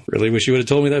 oh, really wish you would have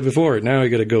told me that before. Now I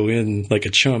got to go in like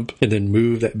a chump and then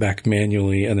move that back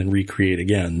manually and then recreate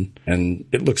again. And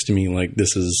it looks to me like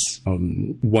this is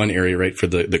one area, right, for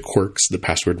the quirks, the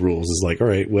password rules is like, all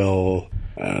right, well,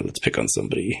 let's pick on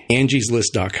somebody.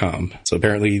 Angie'sList.com. So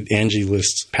apparently Angie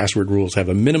List's password rules have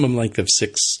a minimum length of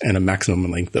 6 and a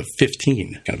maximum length of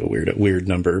 15. Kind of a weird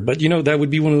number. But, that would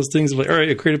be one of those things of like, all right,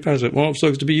 I create a password. Well, it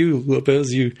sucks to be you,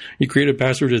 Lopez. You create a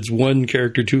password. It's one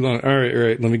character too long. All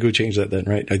right, let me go change that then,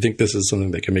 right? I think this is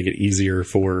something that can make it easier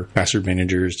for password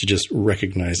managers to just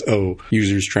recognize,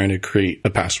 users trying to create a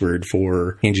password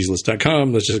for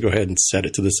Angie'sList.com. Let's just go ahead and set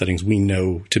it to the settings we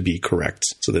know to be correct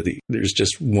so that there's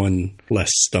just one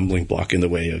less stumbling block in the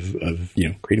way of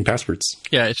creating passwords.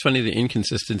 Yeah, it's funny, the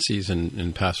inconsistencies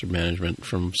in password management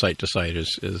from site to site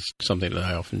is something that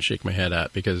I often shake my head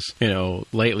at because,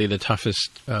 lately the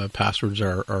toughest passwords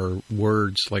are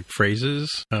words like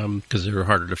phrases because they're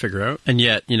harder to figure out. And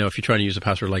yet, if you're trying to use a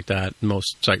password like that,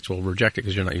 most sites will reject it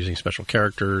because you're not using special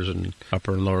characters and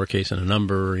upper and lowercase and a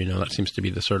number. That seems to be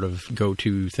the sort of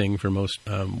go-to thing for most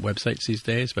websites these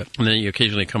days. And then you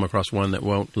occasionally come across one that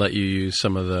won't let you use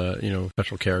some of the,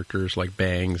 special characters like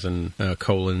bangs and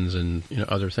colons and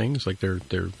other things. Like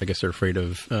I guess they're afraid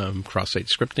of cross-site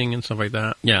scripting and stuff like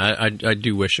that. Yeah, I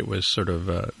do wish it was sort of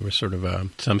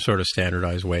some sort of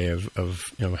standardized way of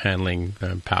handling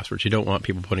passwords. You don't want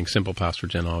people putting simple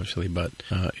passwords in, obviously, but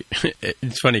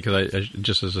it's funny because I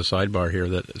just as a sidebar here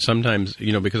that sometimes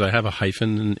because I have a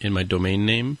hyphen in my domain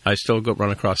name, I still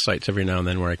run across sites every now and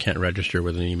then where I can't register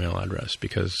with an email address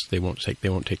because they won't take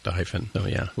the hyphen. So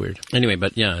yeah, weird. Anyway,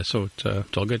 but yeah, so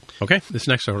it's all good. Okay, this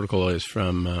next article is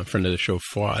from a friend of the show,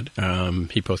 Fuad.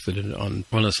 He posted it on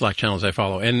one of the Slack channels I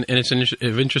follow, and it's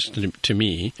of interest to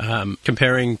me,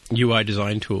 comparing UI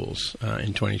design tools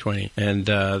in 2020. And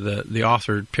the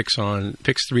author picks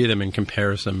 3 of them and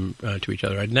compares them to each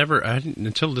other.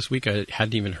 Until this week, I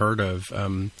hadn't even heard of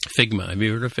Figma. Have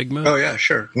you heard of Figma? Oh, yeah,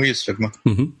 sure. We use Figma.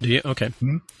 Mm-hmm. Do you? Okay.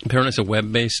 Mm-hmm. Apparently it's a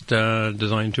web-based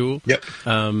design tool. Yep.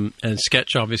 And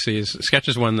Sketch, obviously,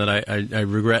 is one that I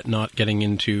regret not getting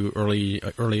into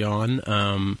early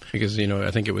on because,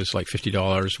 I think it was like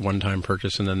 $50 one-time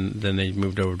purchase, and then they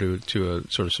moved over to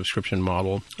a sort of subscription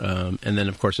model. And then,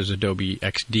 of course, there's Adobe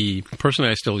XD.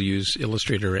 Personally, I still use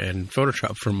Illustrator and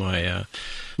Photoshop for my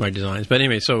designs. But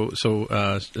anyway, so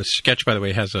Sketch, by the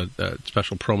way, has a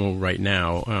special promo right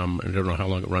now. I don't know how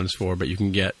long it runs for, but you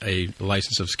can get a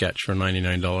license of Sketch for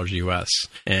 $99 US,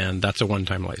 and that's a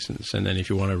one-time license. And then if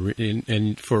you want to,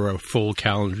 and for a full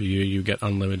calendar year, you get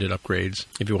unlimited upgrades.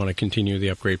 If you want to continue the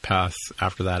upgrade path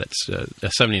after that, it's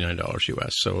 $79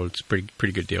 US. So it's a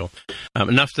pretty good deal.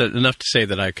 Enough to say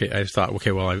that I thought,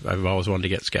 okay, well, I've always wanted to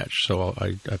get Sketch, so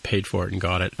I paid for it and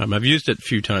got it. I've used it a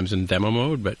few times in demo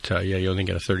mode, but you only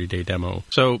get a 30-day demo.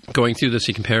 So going through this,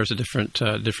 he compares the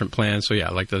different plans. So yeah,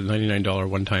 like the $99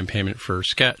 one-time payment for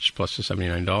Sketch plus the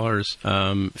 $79.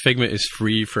 Figma is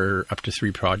free for up to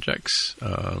 3 projects,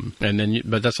 and then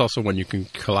but that's also when you can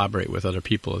collaborate with other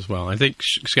people as well. I think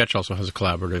Sketch also has a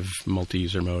collaborative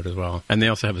multi-user mode as well, and they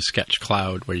also have a Sketch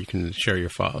Cloud where you can share your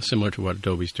files, similar to what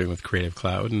Adobe's doing with Creative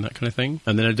Cloud and that kind of thing.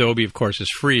 And then Adobe, of course, is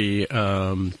free,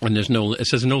 and it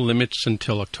says no limits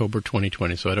until October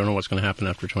 2020. So I don't know what's going to happen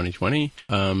after 2020.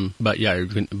 But yeah,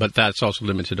 but that's also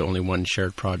limited to only one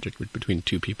shared project between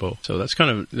 2 people. So that's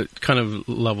kind of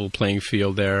level playing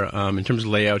field there. In terms of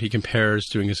layout, he compares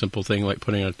doing a simple thing like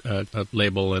putting a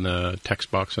label and a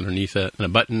text box underneath it and a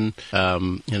button,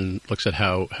 and looks at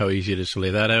how easy it is to lay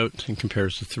that out, and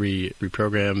compares the 3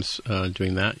 programs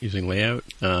doing that using layout.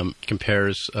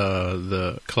 Compares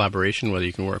the collaboration, whether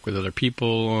you can work with other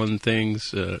people on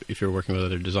things, if you're working with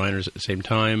other designers at the same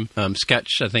time. Sketch,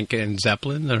 I think, and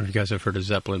Zeppelin. I don't know if you guys have heard of to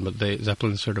Zeppelin, but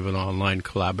Zeppelin's sort of an online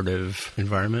collaborative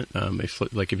environment.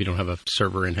 If you don't have a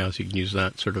server in-house, you can use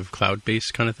that sort of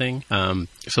cloud-based kind of thing.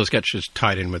 So Sketch is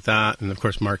tied in with that. And, of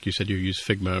course, Mark, you said you use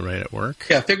Figma right at work.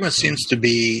 Yeah, Figma seems to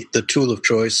be the tool of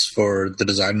choice for the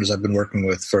designers I've been working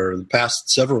with for the past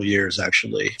several years,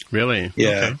 actually. Really? Yeah,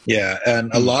 okay. Yeah.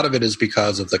 And a lot of it is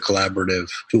because of the collaborative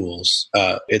tools.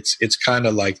 It's kind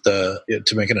of like to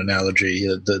make an analogy,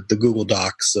 the Google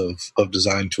Docs of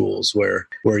design tools where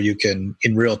you can,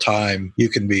 in real time, you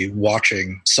can be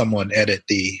watching someone edit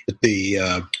the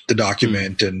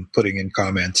document and putting in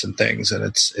comments and things, and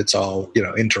it's all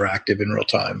interactive in real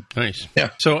time. Nice. Yeah.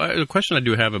 So the question I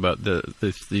do have about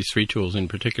these three tools in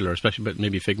particular, especially, but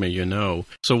maybe Figma,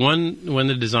 So when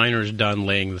the designer is done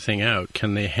laying the thing out,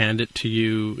 can they hand it to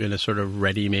you in a sort of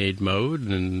ready-made mode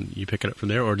and you pick it up from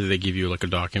there, or do they give you like a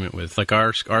document with like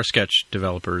our Sketch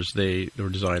developers, or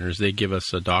designers, they give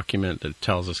us a document that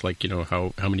tells us like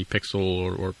how many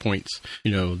pixel or points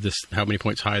how many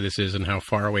points high this is and how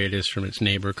far away it is from its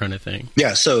neighbor kind of thing.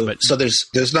 Yeah. So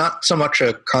there's not so much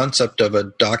a concept of a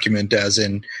document as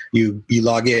in you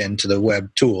log in to the web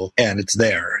tool and it's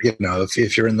there.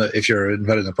 If you're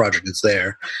embedded in the project, it's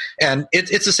there, and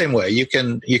it's the same way. You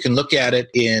can look at it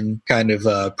in kind of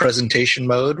a presentation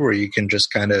mode where you can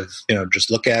just kind of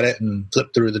just look at it and flip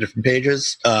through the different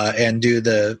pages and do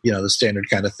the the standard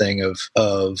kind of thing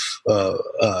of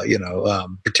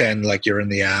pretend like you're in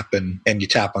the app and you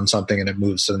tap on something and it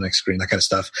moves to the next screen, that kind of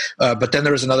stuff. But then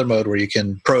there is another mode where you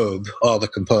can probe all the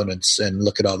components and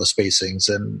look at all the spacings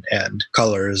and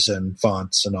colors and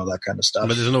fonts and all that kind of stuff.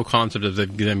 But there's no concept of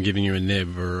them giving you a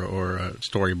nib or a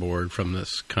storyboard from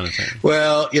this kind of thing.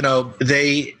 Well,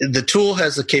 the tool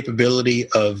has the capability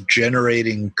of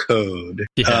generating code,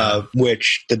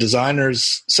 which the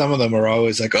designers, some of them are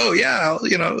always like, oh yeah,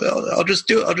 I'll just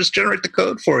generate the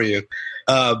code for you.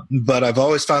 But I've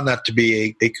always found that to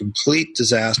be a complete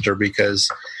disaster because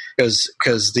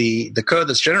the code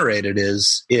that's generated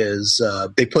is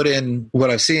they put in what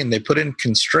I've seen. They put in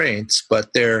constraints,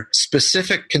 but they're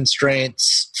specific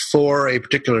constraints for a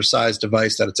particular size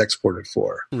device that it's exported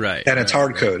for. Right. And it's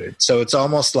hard coded. Right. So it's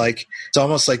almost like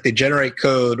they generate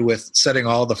code with setting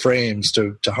all the frames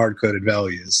to hard coded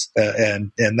values,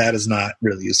 and that is not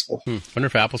really useful. I wonder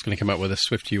if Apple's going to come out with a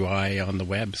Swift UI on the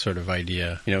web sort of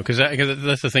idea. Because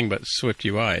that's the thing about Swift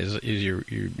UI is you're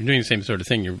doing the same sort of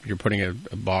thing. You're putting a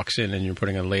box in and you're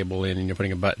putting a label in and you're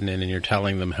putting a button in and you're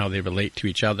telling them how they relate to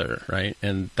each other, right?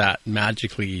 And that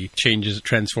magically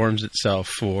transforms itself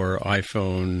for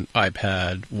iPhone,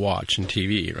 iPad, watch, and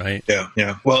TV, right?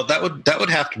 Yeah. Well, that would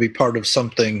have to be part of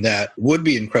something that would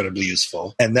be incredibly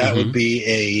useful, and that would be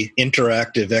a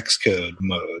interactive Xcode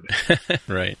mode.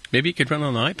 Right. Maybe it could run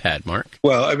on an iPad, Mark.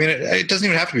 Well, I mean, it doesn't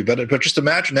even have to be, but just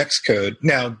imagine Xcode.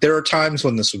 Now, there are times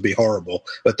when this would be horrible,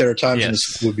 but there are times when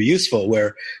this would be useful,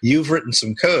 where you've written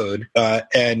some code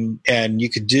and you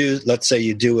could do, let's say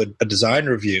you do a design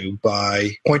review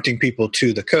by pointing people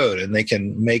to the code, and they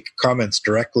can make comments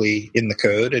directly in the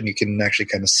code, and you can actually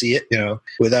kind of see it,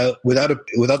 without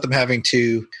them having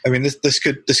to. I mean, this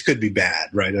could be bad,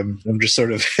 right? I'm just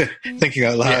sort of thinking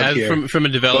out loud here. From a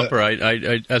developer,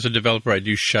 I as a developer, I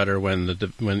do shudder when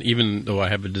even though I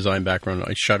have a design background,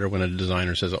 I shudder when a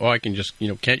designer says, "Oh, I can just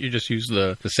can't you just use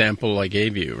the sample I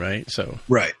gave you?" Right? So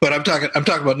right, but I'm talking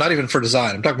about not even for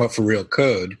design. I'm talking about for real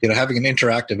code. Having an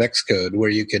interactive Xcode where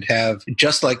you could have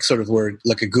just like sort of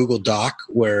like a Google Doc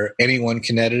where anyone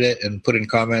can edit it and put in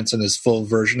comments and there's full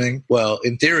versioning. Well,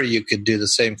 in theory, you could do the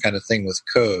same kind of thing with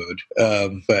code,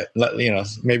 but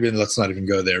maybe let's not even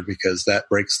go there because that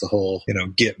breaks the whole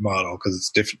Git model because it's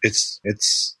different.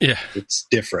 It's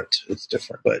different. It's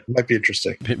different, but it might be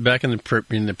interesting. Back in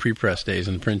the pre-press days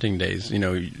and the printing days,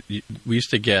 we used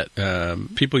to get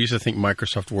people used to think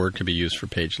Microsoft Word could be used for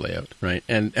page layout, right?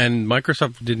 And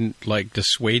Microsoft didn't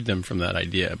dissuade them from that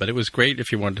idea, but it was great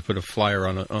if you wanted to put a flyer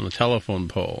on a telephone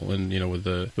pole and with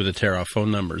the tear off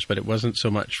phone numbers, but it wasn't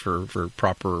so much for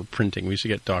proper printing. We used to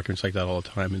get documents like that all the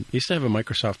time, and we used to have a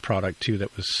Microsoft product too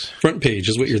that was Front Page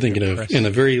is what you're thinking of, and a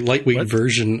very lightweight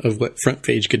version of what Front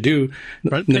Page could do.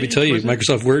 Let me tell you,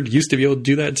 Microsoft Word used to be able to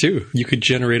do that too. You could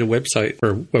generate a website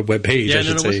or a web page,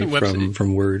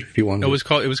 from Word if you wanted. It was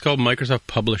called Microsoft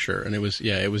Publisher, and it was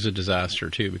a disaster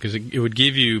too because it would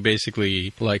give you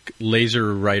basically like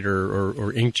laser writer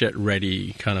or inkjet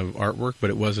ready kind of artwork, but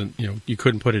it wasn't, you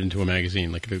couldn't put it into a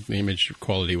magazine. Like the image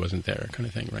quality wasn't there, kind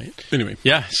of thing, right? Anyway,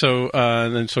 yeah. So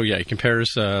it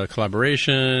compares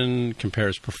collaboration,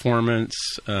 compares performance,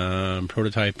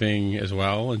 prototyping as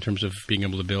well in terms of being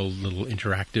able to build little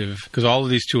interactive. Because all of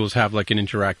these tools have like an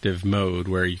interactive mode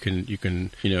where you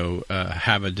can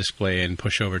have a display and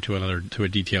push over to a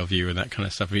detail view and that kind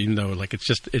of stuff. Even though like it's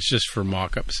just for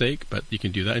mock-up sake, but you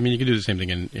can do that. I mean, you can do the same thing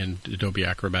in Adobe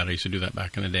Acrobat. I used to do that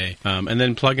back in the day. And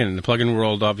then plugin. The plugin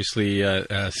world, obviously,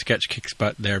 Sketch kicks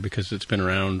butt there because it's been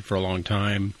around for a long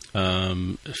time.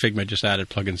 Figma just added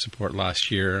plugin support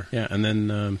last year. Yeah, and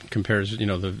then compares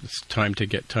the time to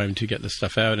get this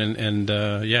stuff out. And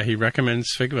he recommends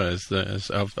Figma as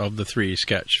of the three,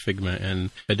 Sketch, Figma, and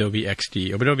Adobe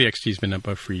XD. Adobe XD has been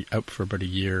out for about a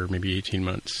year, maybe 18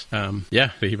 months. So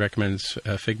he recommends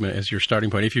Figma as your starting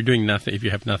point if you're doing nothing. If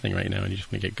you have nothing right now and you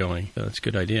just want to get going, so that's a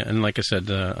good idea. And like I said,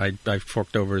 I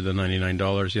forked over the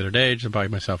 $99 the other day to buy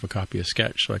myself a copy of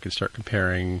Sketch so I can start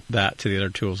comparing that to the other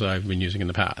tools that I've been using in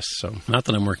the past. So not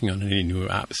that I'm working on any new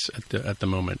apps at the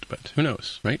moment, but who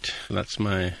knows, right? So that's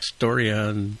my story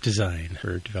on design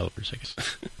for developers, I guess.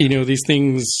 These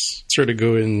things sort of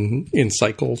go in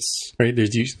cycles, right?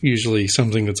 There's usually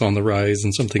something that's on the rise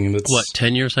and something that's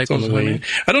 10-year cycles.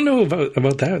 I don't know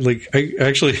about that. Like, I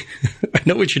actually I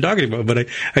know what you're talking about, but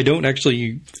I don't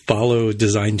actually follow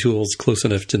design tools close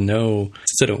enough to know,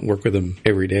 since I don't work with them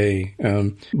every day.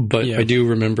 I do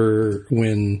remember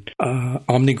when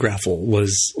OmniGraffle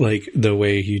was like the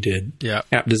way you did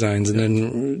app designs, and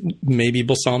then maybe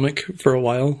Balsamic for a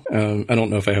while. I don't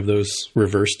know if I have those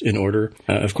reversed in order.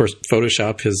 Of course,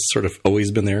 Photoshop has sort of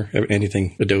always been there.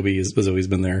 Anything Adobe has always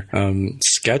been there.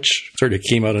 Sketch sort of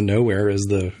came out of nowhere as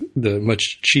the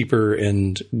much cheaper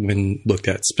and, when looked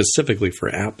at specifically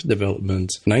for app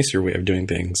development, nicer way of doing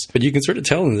things. But you can sort of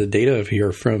tell in the data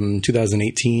here from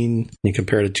 2018, you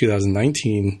compare to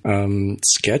 2019,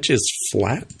 Sketch is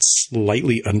flat,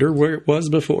 slightly under where it was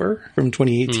before, from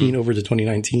 2018 over to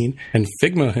 2019. And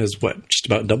Figma has just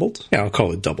about doubled? Yeah, I'll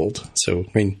call it doubled. So,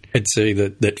 I mean, I'd say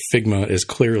that Figma is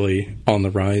clearly on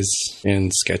the rise,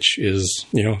 and Sketch is,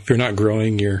 if you're not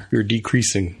growing, you're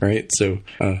decreasing, right? So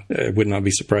I would not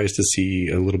be surprised to see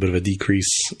a little bit of a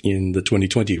decrease in the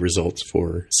 2020 results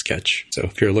for Sketch. So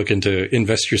if you're looking to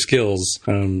invest your skills,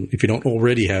 if you don't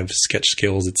already have Sketch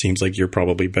skills, it seems like you're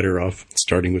probably better off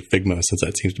starting with Figma, since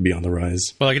that seems to be on the rise.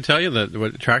 Well, I can tell you that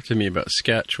what attracted me about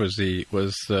Sketch was a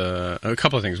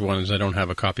couple of things. One is I don't have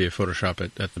a copy of Photoshop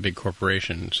at the big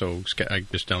corporation, so I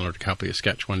just downloaded a copy of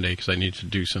Sketch one day because I needed to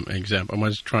do some example. I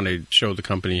was trying to show the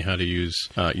company how to use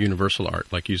universal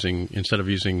art, like instead of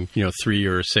using 3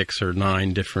 or 6 or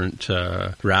 9 different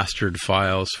rastered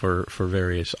files for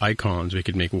various icons, we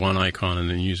could make one icon and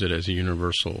then use it as a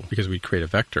universal, because we'd create a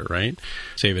vector, right?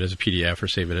 Save it as a PDF or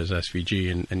save it as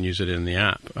SVG and use it in the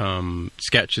app.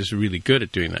 Sketch is really good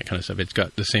at doing that kind of stuff. It's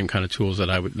got the same kind of tools that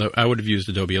I would have used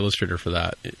Adobe Illustrator for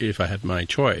that if I had my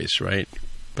choice, right?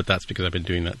 But that's because I've been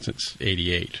doing that since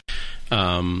 '88.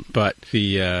 But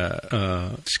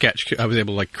the Sketch, I was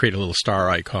able to like create a little star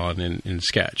icon in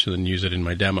Sketch and then use it in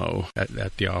my demo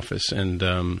at the office. And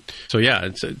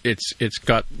it's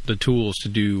got the tools to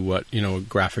do what a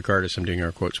graphic artist, I'm doing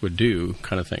air quotes, would do,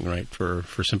 kind of thing, right?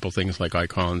 For simple things like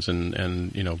icons and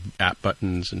app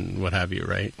buttons and what have you,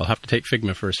 right? I'll have to take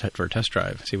Figma for a test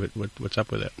drive, see what's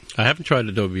up with it. I haven't tried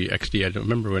Adobe XD. I don't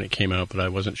remember when it came out, but I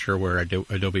wasn't sure where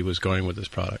Adobe was going with this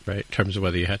product, right? In terms of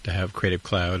whether you had to have Creative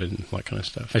Cloud and that kind of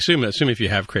stuff. I assume if you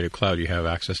have Creative Cloud, you have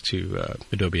access to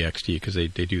Adobe XD, because they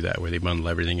do that where they bundle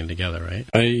everything in together, right?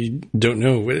 I don't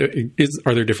know.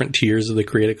 Are there different tiers of the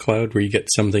Creative Cloud where you get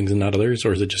some things and not others,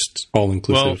 or is it just all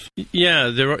inclusive? Well, yeah,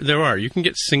 there are. You can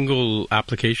get single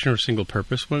application or single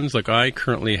purpose ones. Like I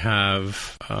currently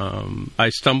have, I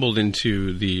stumbled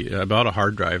into about a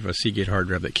hard drive, a Seagate hard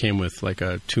drive that came with like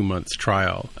a 2-month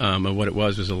trial. And what it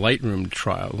was a Lightroom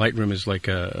trial. Lightroom is like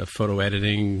a photo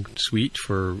editing suite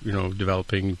for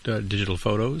developing digital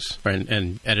photos, right,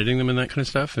 and editing them and that kind of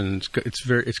stuff. And it's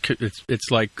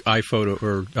like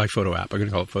iPhoto app. I'm going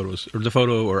to call it Photos, or the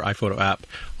Photo or iPhoto app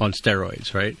on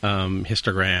steroids, right?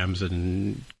 Histograms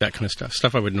and that kind of stuff.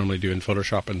 Stuff I would normally do in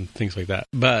Photoshop and things like that.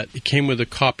 But it came with a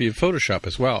copy of Photoshop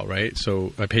as well, right?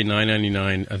 So I pay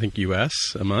 $9.99, I think, US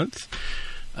a month.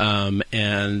 And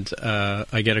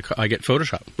I get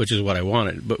Photoshop, which is what I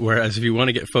wanted. But whereas if you want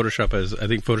to get Photoshop, I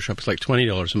think Photoshop is like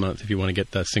 $20 a month if you want to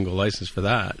get that single license for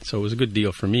that. So it was a good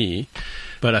deal for me.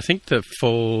 But I think the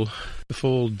full The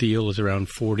full deal is around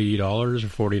 $40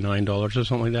 or $49 or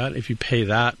something like that. If you pay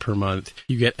that per month,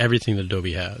 you get everything that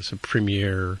Adobe has. So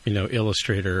Premiere,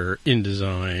 Illustrator,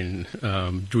 InDesign,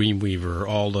 Dreamweaver,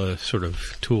 all the sort of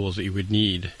tools that you would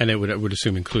need. And I would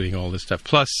assume including all this stuff.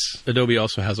 Plus, Adobe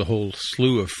also has a whole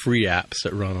slew of free apps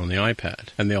that run on the iPad.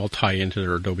 And they all tie into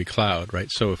their Adobe Cloud, right?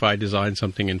 So if I design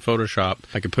something in Photoshop,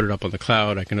 I can put it up on the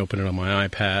cloud, I can open it on my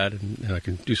iPad, and I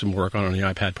can do some work on the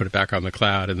iPad, put it back on the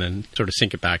cloud, and then sort of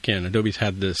sync it back in. Adobe's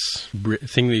had this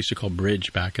thing they used to call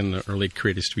Bridge back in the early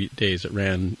Creative Suite days that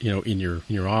ran, in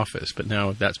your office, but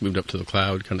now that's moved up to the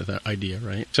cloud, kind of that idea,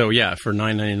 right? So yeah, for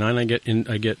 $9.99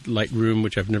 I get Lightroom,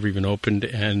 which I've never even opened,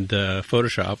 and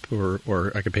Photoshop,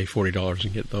 or I could pay $40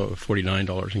 and get the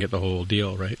 $49 and get the whole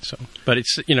deal, right? So, but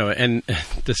it's and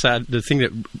the thing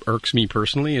that irks me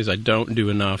personally is I don't do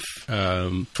enough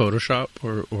Photoshop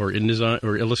or InDesign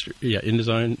or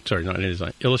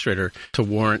Illustrator to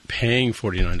warrant paying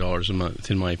 $49 a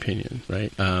month, in my opinion,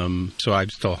 right? So I'm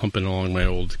still humping along my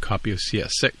old copy of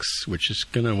CS6, which is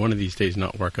gonna one of these days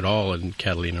not work at all in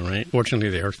Catalina, right? Fortunately,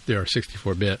 they are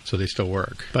 64-bit, so they still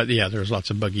work. But yeah, there's lots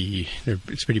of buggy.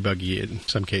 It's pretty buggy in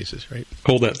some cases, right?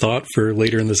 Hold that thought for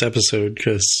later in this episode,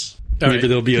 because maybe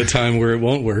there'll be a time where it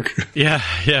won't work. Yeah.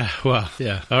 Well,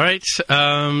 yeah. All right.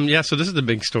 So this is the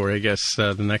big story, I guess,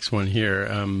 the next one here.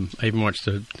 I even watched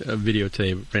a video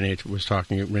today. Renee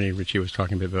Ritchie was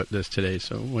talking a bit about this today.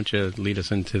 So why don't you lead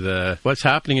us into what's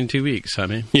happening in 2 weeks,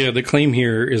 Sammy? Yeah, the claim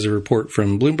here is a report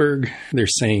from Bloomberg. They're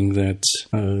saying that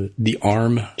the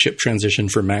ARM chip transition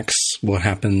for Macs will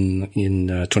happen in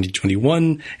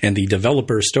 2021, and the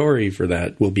developer story for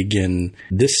that will begin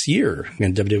this year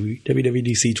in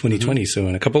WWDC 2020. So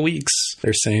in a couple of weeks,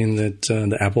 they're saying that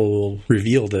the Apple will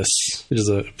reveal this. It is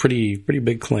a pretty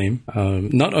big claim.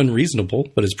 Not unreasonable,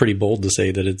 but it's pretty bold to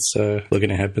say that it's looking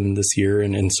to happen this year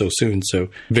and so soon. So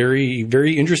very,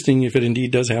 very interesting if it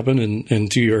indeed does happen.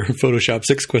 And to your Photoshop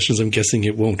 6 questions, I'm guessing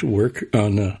it won't work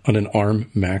on an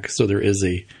ARM Mac. So there is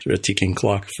a sort of ticking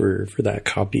clock for that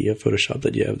copy of Photoshop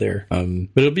that you have there. But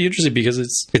it'll be interesting because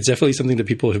it's definitely something that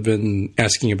people have been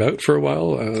asking about for a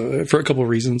while for a couple of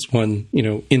reasons. One,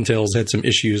 Intel's had some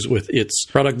issues with its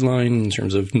product line in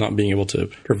terms of not being able to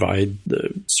provide the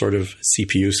sort of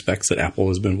CPU specs that Apple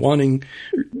has been wanting.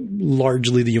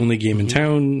 Largely the only game in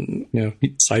town,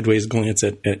 sideways glance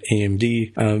at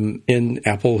AMD. And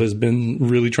Apple has been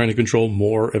really trying to control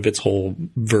more of its whole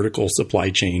vertical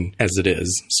supply chain as it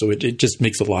is. So it just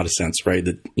makes a lot of sense, right?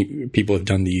 That people have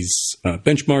done these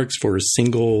benchmarks for a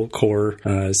single core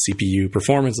CPU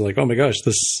performance. Like, oh my gosh,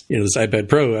 this iPad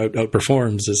Pro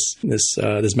outperforms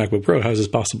this MacBook Pro. How is this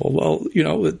possible? Well,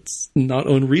 it's not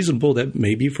unreasonable that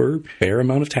maybe for a fair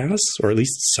amount of tasks, or at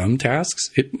least some tasks,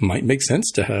 it might make sense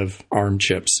to have ARM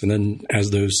chips. And then as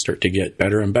those start to get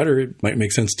better and better, it might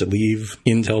make sense to leave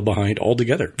Intel behind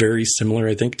altogether. Very similar,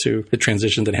 I think, to the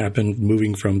transition that happened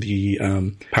moving from the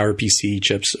PowerPC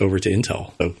chips over to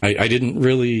Intel. So I didn't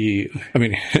really,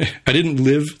 I didn't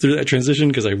live through that transition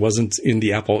because I wasn't in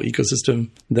the Apple ecosystem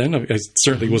then. I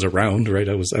certainly was around, right?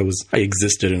 I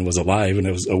existed and was alive, and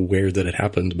I was aware that it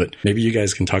happened. But maybe you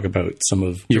guys can talk about some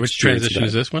of your which transition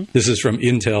is this one? This is from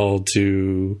Intel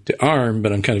to ARM,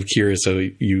 but I'm kind of curious how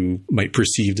you might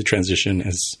perceive the transition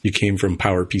as you came from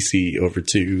PowerPC over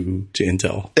to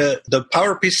Intel. The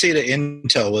PowerPC to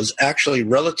Intel was actually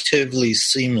relatively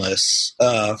seamless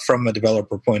from a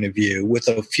developer point of view, with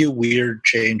a few weird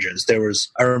changes.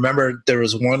 I remember there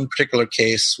was one particular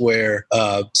case where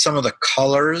some of the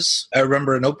colors, I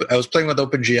remember I was playing with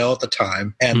OpenGL at the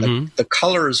time, and the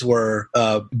colors were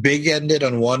big-ended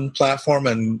on one platform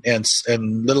and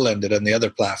little-ended on the other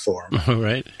platform. Oh,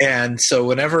 right. And so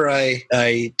whenever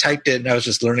I typed in, I was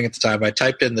just learning at the time, I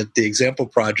typed in the example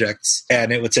projects,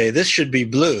 and it would say, this should be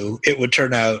blue. It would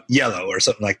turn out yellow or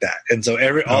something like that. And so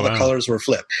all the colors were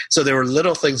flipped. So there were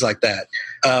little things like that.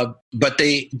 But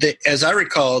they, as I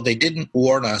recall, they didn't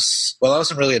warn us. Well, I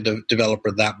wasn't really a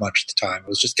developer that much at the time. I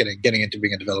was just getting into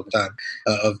being a developer time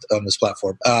on this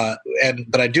platform.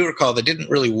 But I do recall they didn't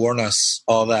really warn us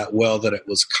all that well that it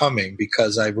was coming,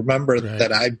 because I remember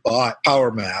that I bought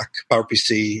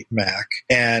PowerPC Mac,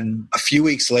 and a few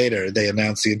weeks later they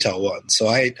announced the Intel one. So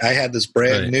I had this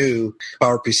brand new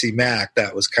PowerPC Mac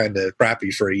that was kind of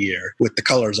crappy for a year with the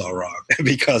colors all wrong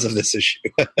because of this issue.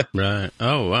 Right.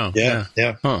 Oh, wow. Yeah.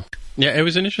 Yeah. Huh. Yeah, it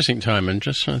was an interesting time, and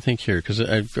just trying to think here because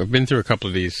I've been through a couple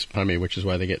of these, which is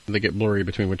why they get blurry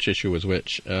between which issue was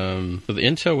which. So the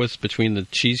Intel was between the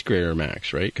cheese grater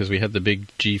Macs, right? Because we had the big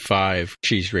G5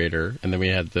 cheese grater, and then we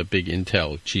had the big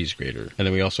Intel cheese grater, and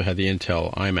then we also had the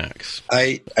Intel iMacs.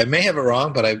 I may have it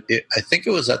wrong, but I think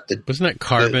it was at the wasn't that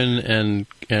Carbon and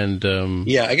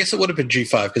yeah, I guess it would have been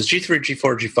G5 because G3,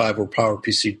 G4, G5 were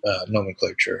PowerPC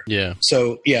nomenclature. Yeah.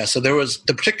 So there was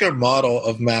the particular model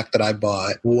of Mac that I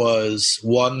bought was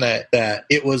one that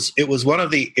it was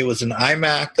an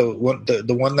iMac,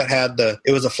 the one that had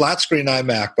it was a flat screen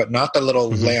iMac, but not the little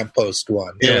lamppost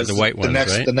one. It was the white one,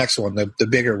 right? The next one, the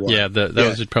bigger one. Yeah, that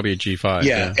was probably a G5.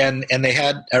 Yeah, and they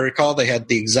had, I recall they had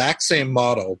the exact same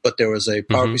model, but there was a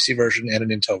PowerPC version and an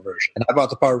Intel version. And I bought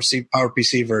the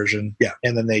PowerPC version. Yeah,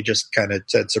 and then they just kind of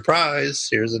said, "Surprise!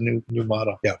 Here's a new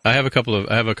model." Yeah, I have a couple of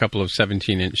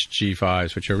 17-inch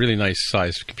G5s, which are really nice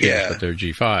sized computers, but they're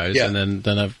G5s. Yeah. And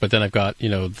then I've got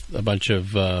a bunch of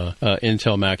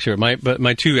Intel Macs here. My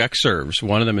two Xserves,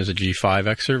 one of them is a G5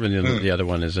 Xserve, and the other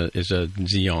one is a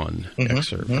Xeon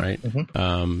Xserve,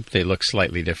 right? They look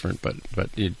slightly different, but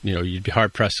you'd be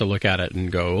hard pressed to look at it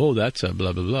and go, oh, that's a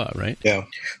blah blah blah, right? Yeah.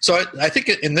 So I think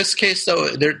in this case, though,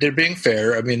 they're being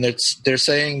fair. I mean, they're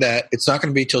saying that it's not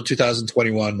going to be till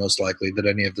 2021 most likely that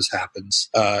any of this happens,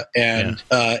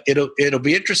 it'll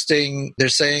be interesting. They're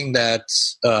saying that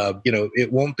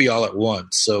it won't be all at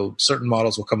once, so certain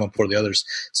models will come up before the others.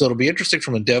 So it'll be interesting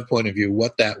from a dev point of view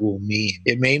what that will mean.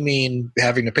 It may mean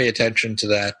having to pay attention to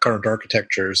that current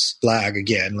architecture's flag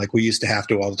again, like we used to have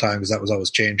to all the time because that was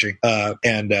always changing,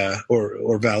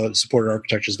 or valid supported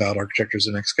architectures, valid architectures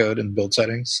in Xcode and build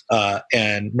settings.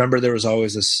 And remember, there was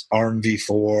always this ARM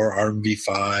v4, ARM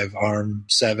v5, ARM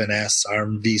 7S,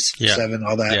 ARM v7,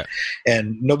 all that. Yeah.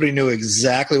 And nobody knew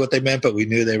exactly what they meant, but we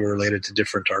knew they were related to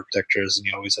different architectures, and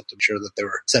you always have to ensure that they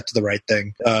were set to the right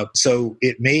thing. So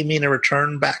it may mean a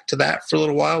return back to that for a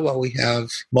little while we have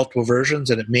multiple versions,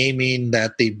 and it may mean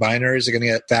that the binaries are going to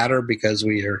get fatter because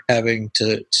we are having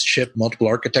to ship multiple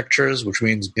architectures, which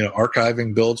means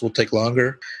archiving builds will take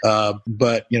longer.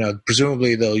 But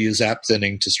presumably they'll use app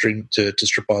thinning to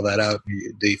strip all that out.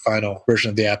 The final version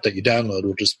of the app that you download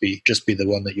will just be the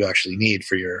one that you actually need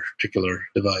for your particular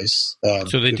device.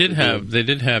 So they did have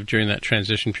during that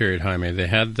transition period, Jaime, they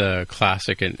had the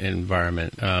classic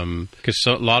environment because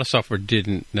a lot of software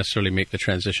didn't necessarily make the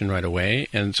transition right away,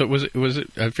 and so was it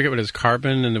I forget what it is,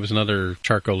 Carbon, and there was another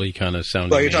charcoal-y kind of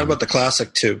sounding. Well, you're talking about the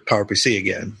classic to PowerPC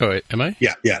again. Oh, am I?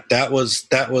 Yeah. That was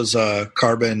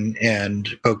Carbon and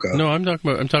Poco. No, I'm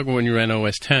talking about when you ran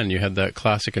OS 10, you had that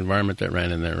classic environment that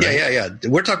ran in there, right? Yeah.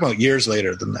 We're talking about years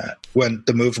later than that, when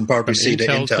the move from PowerPC to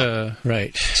Intel.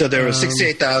 Right. So there was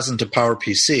 68,000 to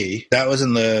PowerPC. That was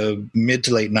in the mid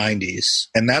to late 90s,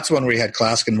 and that's when we had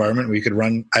classic environment where you could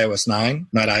run iOS 9,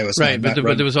 not iOS 9. Right,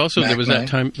 but there was also Mac that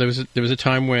time. There was a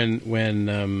time when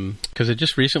because it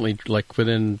just recently, like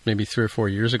within maybe 3 or 4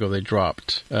 years ago, they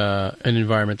dropped an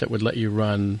environment that would let you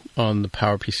run on the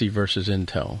PowerPC versus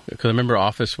Intel. Because I remember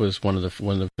Office was one of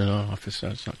the no, Office,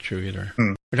 that's not true either.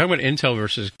 We're talking about Intel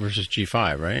versus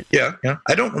G5, right? Yeah.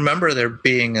 I don't remember there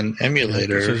being an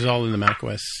emulator. This is all in the Mac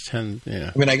OS 10.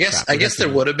 Yeah. I mean, I guess there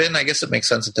would have been. I guess it makes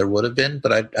sense that there would have been,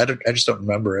 but I just don't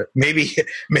remember it. Maybe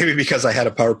because I had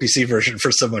a PowerPC version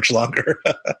for so much longer.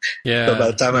 Yeah. So by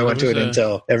the time I went to an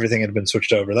Intel, everything had been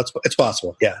switched over. It's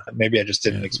possible. Yeah. Maybe I just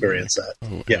didn't experience that.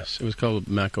 Oh, yes. It was called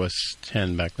Mac OS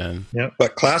 10 back then. Yeah.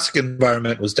 But classic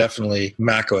environment was definitely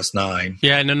Mac OS 9.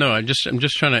 Yeah. No. I'm just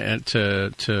trying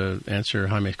to answer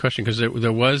Jaime's question, because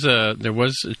there was a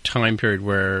time period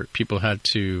where people had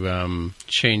to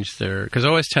change their, because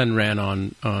OS 10 ran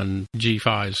on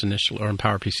G5s initially, or on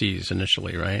PowerPCs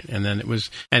initially, right? And then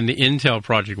the Intel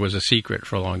project was a secret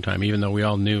for a long time, even though we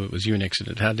all knew it was Unix and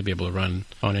it had to be able to run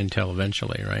on Intel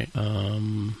eventually, right?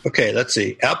 Okay, let's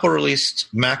see. Apple released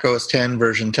Mac OS 10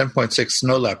 version 10.6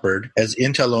 Snow Leopard as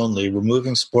Intel only,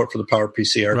 removing support for the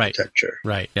PowerPC architecture.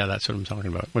 Right. Yeah, that's what I'm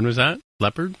talking about. When was that?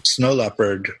 Leopard? Snow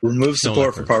Leopard removes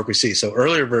support for PowerPC. So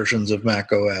earlier versions of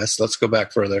Mac OS, let's go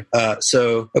back further.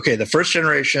 The first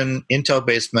generation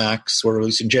Intel-based Macs were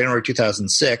released in January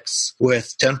 2006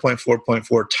 with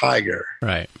 10.4.4 Tiger.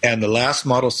 Right. And the last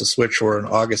models to switch were in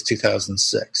August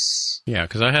 2006. Yeah,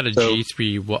 because I had a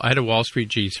G3. I had a Wall Street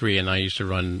G3, and I used to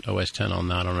run OS 10 on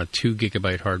that on a 2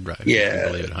 gigabyte hard drive. Yeah.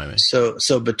 Believe it, Jaime.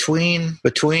 So between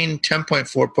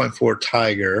 10.4.4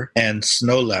 Tiger and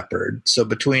Snow Leopard, so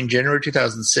between January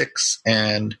 2006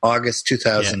 and August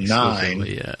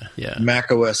 2009,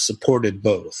 Mac OS supported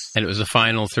both. And it was the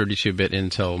final 32-bit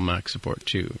Intel Mac support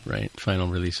too, right? Final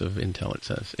release of Intel, it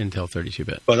says. Intel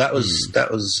 32-bit. Well, that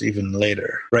was even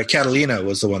later. Right, Catalina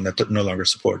was the one that no longer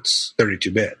supports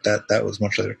 32-bit. That was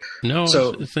much later. No,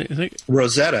 so I think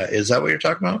Rosetta, is that what you're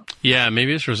talking about? Yeah,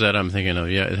 maybe it's Rosetta I'm thinking of.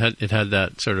 Yeah, it had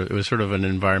that sort of, it was sort of an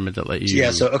environment that let you...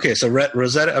 Yeah, so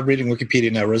Rosetta, I'm reading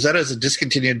Wikipedia now. Rosetta is a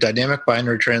discontinued dynamic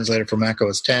binary translator for Mac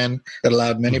OS X that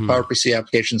allowed many PowerPC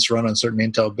applications to run on certain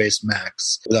Intel-based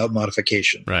Macs without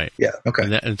modification. Right. Yeah,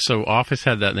 okay. And so Office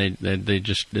had that, and it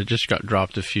just got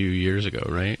dropped a few years ago,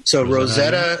 right? So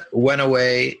Rosetta went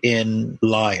away in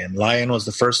Lion. Lion was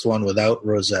the first one without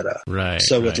Rosetta. Right.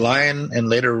 So with Lion and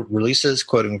later releases,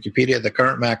 quoting Wikipedia, the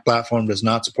current Mac platform does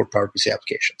not support PowerPC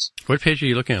applications. What page are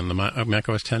you looking on? The Mac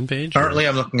OS X page? Currently,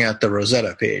 I'm looking at the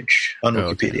Rosetta page on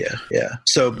Wikipedia. Okay. Yeah.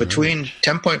 So between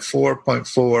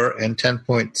 10.4.4 and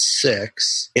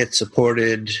 10.6, it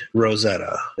supported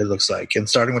Rosetta, it looks like. And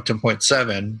starting with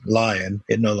 10.7, Lion,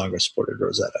 it no longer supported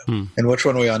Rosetta. And which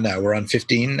one are we on now? We're on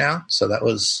 15 now? So that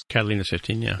was... Catalina's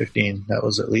 15, yeah. 15. That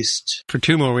was at least... For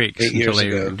 2 more weeks until they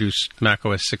ago. introduced Mac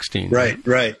OS 16.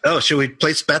 Right. Oh, should we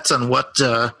place bets on what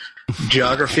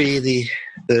geography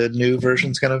the new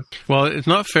version's going to... Well, it's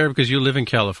not fair because you live in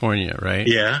California, right?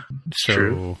 Yeah, so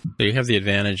true. You have the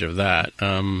advantage of that.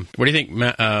 What do you think,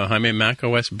 Jaime, Mac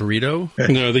OS burrito?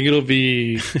 No, I think it'll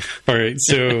be... All right,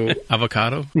 so...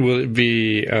 Avocado? Will it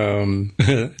be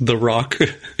The Rock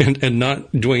and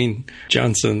not Dwayne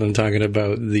Johnson? I'm talking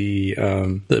about the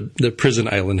prison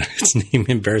island. Its name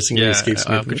embarrassingly escapes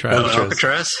me.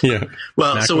 Alcatraz? Yeah.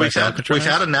 Well, Mac so OS we've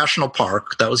had a national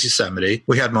park. That was Yosemite.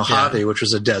 We had Mojave, which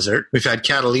was a desert. We've had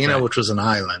Catalina, which was an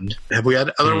island. Have we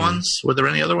had other ones? Were there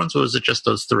any other ones, or was it just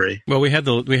those three? Well, we had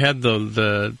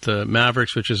the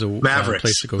Mavericks, which is a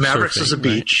place to go Mavericks surfing, is a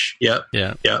beach. Right?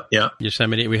 Yep. Yeah.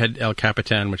 Yosemite. We had El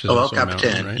Capitan, which is El also Capitan.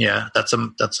 a mountain, right? Yeah, that's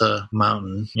a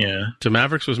mountain. Yeah. So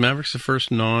Mavericks the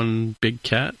first non-big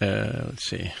cat? Let's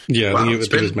see. Yeah, I think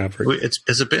it was Maverick.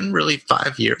 Has it been really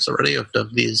 5 years already of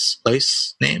these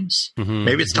place names?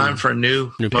 Maybe it's time for a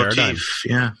new paradigm. Motif.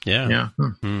 Yeah.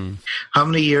 How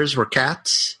many years were cats?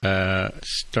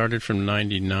 Started from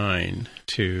 99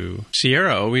 to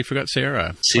Sierra. Oh, we forgot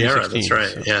Sierra. Sierra, that's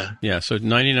right. So, yeah, so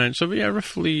 99. So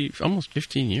roughly almost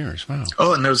 15 years. Wow.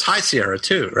 Oh, and there was High Sierra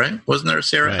too, right? Wasn't there a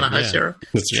Sierra and a High Sierra?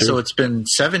 That's true. So it's been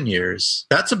 7 years.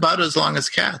 That's about as long as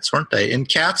cats, weren't they? In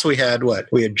cats, we had what?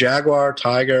 We had jaguar,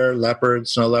 tiger, leopard,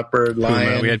 snow leopard, lion.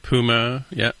 Puma. We had puma.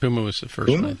 Yeah, puma was the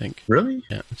first one, I think. Really?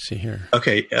 Yeah. Let's see here.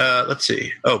 Okay. Let's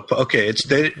see. Oh, okay.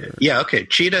 Okay.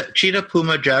 Cheetah,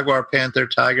 puma, jaguar, panther,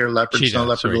 tiger, leopard, snow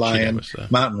leopard, lion,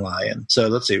 mountain lion. So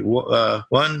let's see.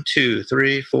 1, 2,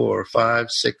 3, 4, 5,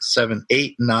 6, 7,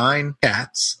 8, 9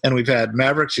 cats. And we've had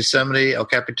Mavericks, Yosemite, El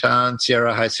Capitan,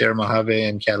 Sierra, High Sierra, Mojave,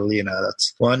 and Catalina.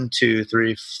 That's 1, 2,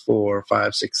 3, 4,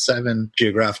 5, 6, 7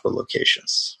 geographical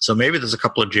locations. So maybe there's a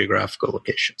couple of geographical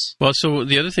locations. Well, so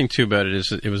the other thing too about it is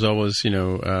that it was always,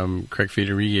 Craig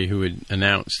Federighi who would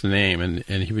announce the name, and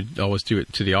he would always do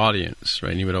it to the audience,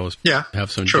 right? And he would always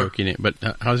have some joking it. But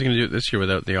how's he going to do it this year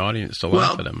without the audience to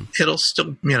laugh at him? It'll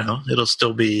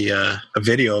still be a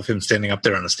video of him standing up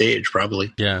there on the stage,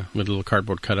 probably. Yeah, with little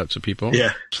cardboard cutouts of people.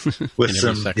 Yeah, with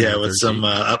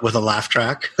a laugh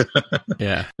track.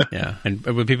 yeah, and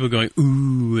with people going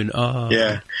ooh and ah.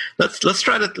 Yeah, let's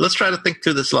try to think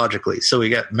through this logically. So we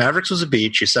got Mavericks was a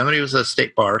beach, Yosemite was a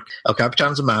state park, El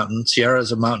Capitan's a mountain, Sierra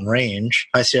is a mountain range,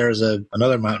 High Sierra is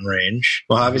another mountain range,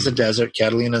 Mojave's a desert,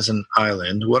 Catalina's an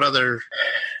island. What other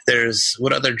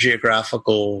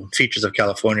geographical features of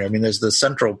California? I mean, there's the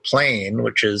Central Plain,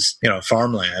 which is,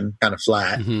 farmland, kind of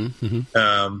flat.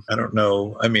 I don't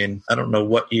know. I mean, I don't know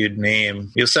what you'd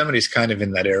name. Yosemite's kind of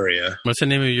in that area. What's the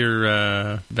name of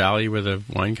your valley where the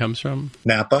wine comes from?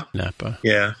 Napa.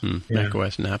 Yeah. Mac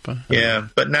OS Napa. Yeah,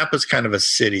 but Napa's kind of a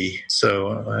city,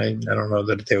 so I don't know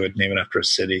that they would name it after a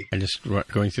city. I'm just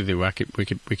going through the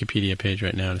Wikipedia page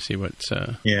right now to see what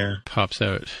pops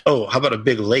out. Oh, how about a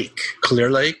big lake? Clear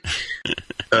Lake?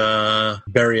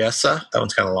 Berryessa. That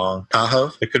one's kind of long.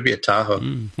 Tahoe. It could be a Tahoe.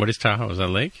 What is Tahoe? Is that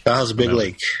a lake? Tahoe's a big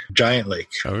lake. Giant lake.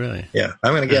 Oh, really? Yeah.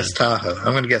 I'm going to guess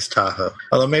Tahoe.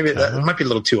 Although maybe that might be a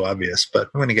little too obvious, but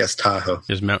I'm going to guess Tahoe.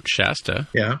 There's Mount Shasta.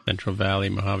 Yeah. Central Valley,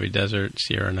 Mojave Desert,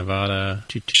 Sierra Nevada.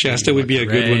 Shasta would be a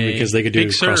good one because they could do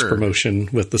cross-promotion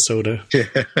with the soda.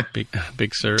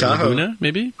 Big Sur. Tahoe. Laguna,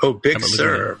 maybe? Oh, Big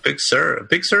Sur. Big Sur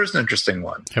is an interesting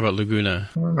one. How about Laguna?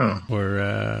 I don't know.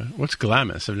 Or what's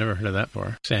Glamis? I've never heard of that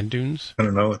before. Sand dunes? I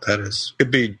don't know what that is.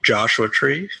 Could be Joshua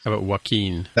Tree. How about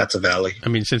Joaquin? That's a valley. I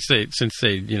mean, since they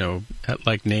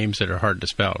like names that are hard to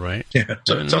spell, right? Yeah,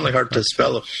 so it's only hard to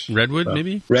spell. Redwood,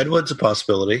 maybe? Redwood's a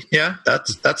possibility. Yeah,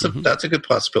 that's a good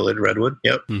possibility. Redwood.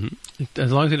 Yep. Mm-hmm.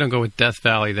 As long as they don't go with Death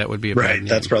Valley, that would be a bad name.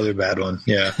 That's probably a bad one.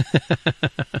 Yeah.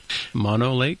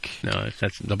 Mono Lake? No,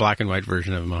 that's the black and white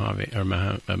version of Mojave or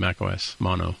macOS.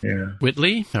 Mono. Yeah.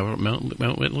 Whitley? How about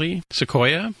Mount Whitley?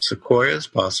 Sequoia? Sequoia is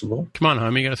possible. Come on,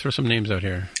 Jaime, you got to throw some names out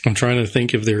here. I'm trying to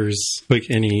think if there's like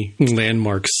any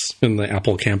landmarks in the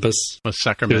Apple campus. With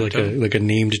Sacramento, like a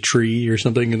named tree or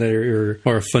something in there,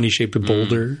 or a funny shaped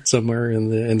boulder somewhere in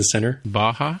the center.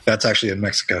 Baja? That's actually in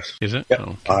Mexico. Is it? Yep.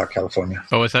 Oh. Baja, California.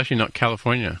 Oh, it's actually not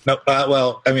California. No,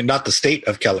 well, I mean, not the state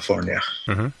of California,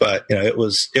 but it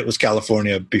was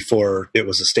California before it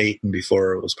was a state and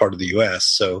before it was part of the U.S.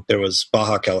 So there was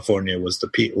Baja California was the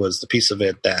piece of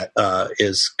it that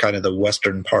is kind of the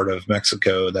western part of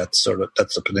Mexico. That's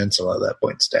the peninsula that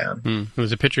points down.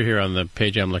 There's a picture here on the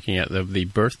page I'm looking at the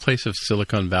birthplace of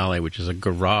Silicon Valley, which is a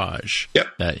garage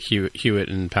that Hewitt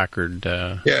and Packard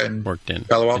worked in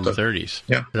Palo Alto in the 30s.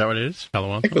 Yeah, is that what it is? Palo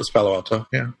Alto? I think it was Palo Alto.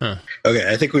 Yeah. Huh.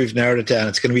 Okay, I think we've narrowed it down.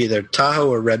 It's going to be either Tahoe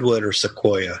or Redwood or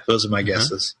Sequoia. Those are my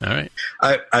guesses. All right.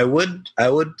 I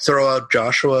would throw out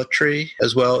Joshua Tree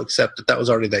as well, except that was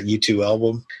already that U2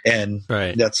 album, and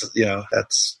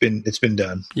it's been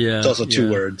done. Yeah, it's also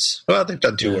 2 words. Well, they've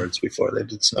done 2 words before. They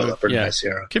did Snow Leopard and High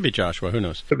Sierra. Could be Joshua. Who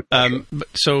knows?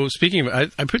 So speaking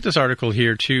of, I put this article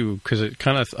here too because it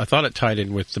I thought it tied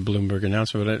in with the Bloomberg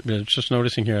announcement, but I was just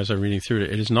noticing here as I'm reading through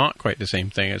it, it is not quite the same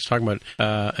thing. It's talking about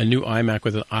a new iMac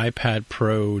with an iPad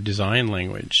Pro design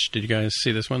language. Did you guys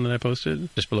see this one that I posted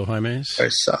just below Jaime's? I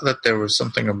saw that there was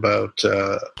something about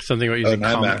using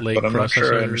Comet Lake but I'm not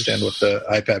sure I processors. understand what the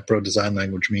iPad Pro design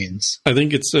language means. I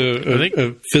think it's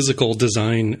a physical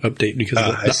design update because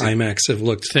the iMacs have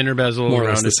looked thinner bezel, more or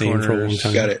less the rounded same corners. for a long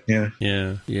time. Got it.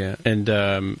 Yeah.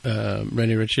 And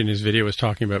Rennie Ritchie in his video was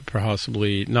talking about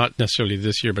possibly not necessarily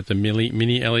this year, but the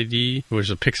mini LED, which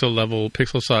is a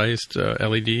pixel-sized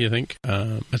LED. I think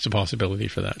that's a possibility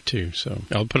for that too. So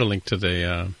I'll put a link to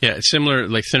the it's similar,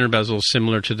 like thinner bezel,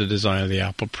 similar to the design of the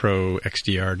Apple Pro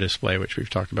XDR display, which we've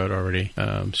talked about already.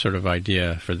 Sort of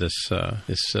idea for this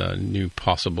new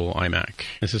possible iMac.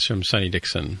 This is from Sonny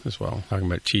Dixon as well, talking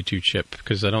about T2 chip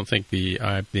because I don't think the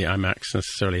iMacs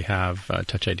necessarily have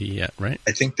Touch ID yet, right?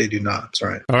 I think they do not. That's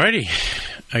right. Alrighty,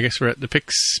 I guess we're at the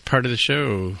picks part of the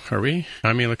show, are we?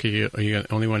 I mean, look, you the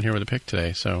only one here with a pick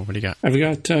today. So what do you got? I've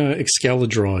got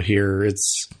Excalidraw here.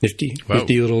 It's nifty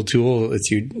little tool. It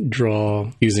lets you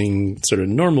draw using sort of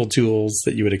normal tools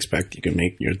that you would expect. You can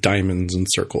make diamonds and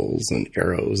circles and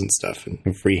arrows and stuff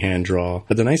and freehand draw.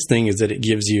 But the nice thing is that it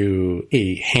gives you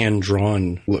a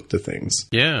hand-drawn look to things.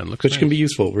 Yeah, it looks which nice. Can be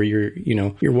useful where you're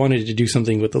wanting to do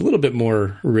something with a little bit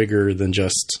more rigor than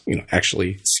just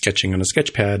actually sketching on a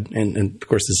sketch pad. And of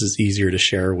course, this is easier to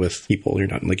share with people. You're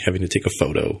not like having to take a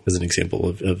photo as an example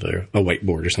of a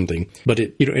whiteboard or something. But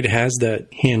it has that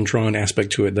hand-drawn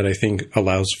aspect to it that I think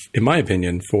allows, in my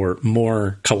opinion, for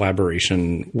more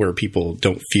collaboration where people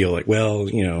don't feel like,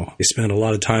 they spend a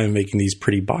lot of time making these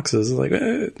pretty boxes. Like,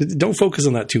 don't focus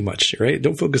on that too much, right?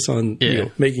 Don't focus on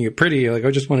making it pretty. Like,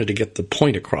 I just wanted to get the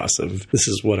point across of this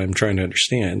is what I'm trying to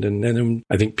understand. And then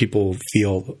I think people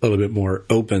feel a little bit more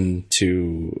open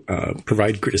to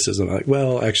provide criticism. Like,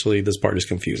 actually, this part is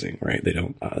confusing, right? They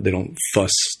don't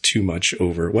fuss too much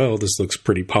over, this looks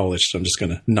pretty polished, so I'm just going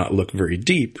to not look very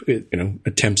deep. It,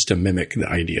 attempts to mimic the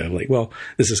idea of like,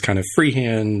 this is kind of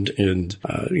freehand and,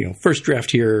 first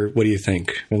draft here. What do you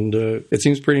think? And it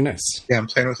seems pretty nice. Yeah, I'm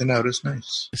playing with it now. It is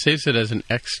nice. It saves it as an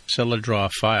Excalidraw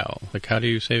file. Like, how do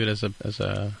you save it as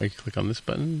a I click on this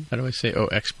button? How do I say,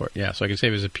 export? Yeah, so I can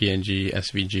save it as a PNG,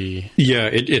 SVG. Yeah,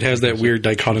 it has that weird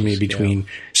dichotomy between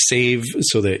save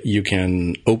so that you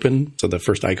can open. So the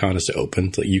first icon is to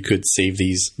open. So you could save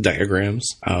these diagrams,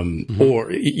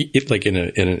 or like in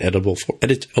an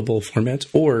editable format,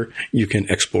 or you can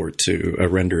export to a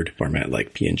rendered format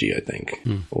like PNG, I think.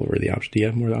 Over the option. Do you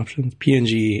have more options?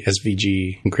 PNG, SVG,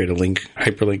 you can create a link,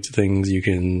 hyperlink to things. You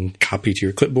can copy to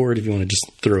your clipboard if you want to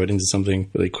just throw it into something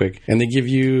really quick. And they give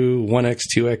you 1x,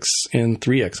 2x, and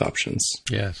 3x options.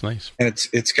 Yeah, it's nice. And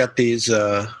it's got these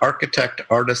architect,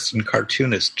 artist, and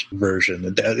cartoonist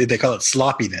version. They call it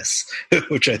sloppiness,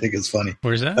 which I think is funny.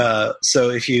 Where's that? So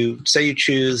if you say you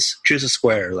choose a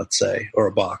square, let's say, or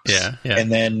a box. Yeah.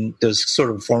 And then there's sort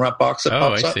of a format box that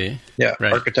pops up. I see. Yeah,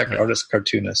 right, architect, artist,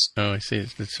 cartoonist. Oh, I see.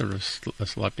 It's sort of a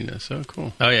sloppiness. Oh,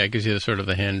 cool. Oh, yeah, it gives you the sort of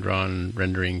the hand-drawn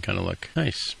rendering kind of look.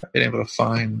 Nice. I've been able to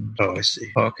find... Oh, I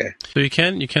see. Oh, okay. So you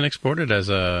can export it as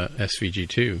a SVG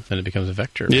too, then it becomes a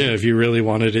vector. Right? Yeah, if you really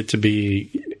wanted it to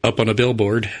be up on a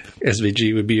billboard,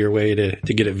 SVG would be your way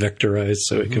to get it vectorized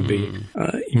so it can be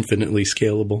infinitely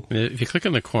scalable. If you click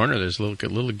in the corner, there's a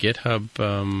little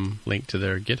GitHub link to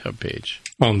their GitHub page.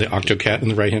 On the Octocat in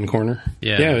the right-hand corner?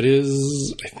 Yeah, it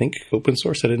is, I think, open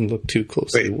source. I didn't look too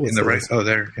closely. Wait, in the right? Oh,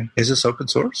 there. Is this open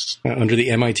source? Under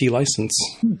the MIT license.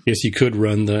 Yes, you could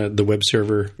run the web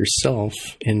server yourself.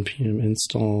 npm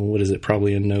install, what is it,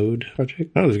 probably a Node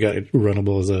project? Oh, they've got it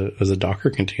runnable as a Docker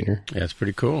container. Yeah, it's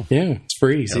pretty cool. Yeah, it's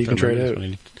free, so you can try it out.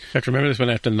 I have to remember this when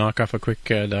I have to knock off a quick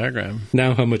diagram.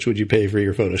 Now, how much would you pay for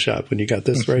your Photoshop when you got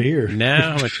this right here?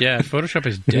 Now, how much? Yeah, Photoshop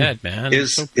is dead, man.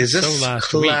 Is this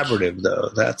collaborative, though?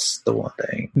 That's the one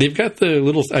thing. They've got the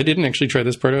little... I didn't actually try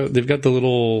this part out. They've got the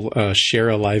little share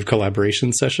a live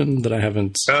collaboration session that I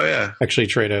haven't actually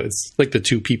tried out. It's like the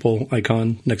 2 people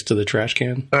icon next to the trash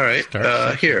can. All right.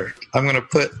 Here, I'm going to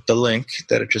put the link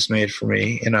that it just made for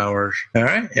me in our... All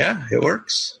right. Yeah, it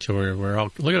works. So we're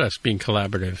all... Look at us being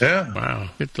collaborative. Yeah. Wow.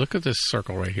 Look at this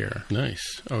circle right here.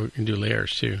 Nice. Oh, you can do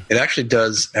layers, too. It actually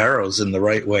does arrows in the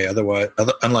right way. Otherwise,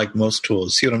 unlike most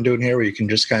tools. See what I'm doing here? Where you can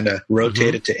just kind of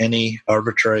rotate it to any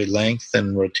arbitrary length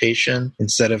and rotation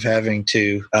instead of having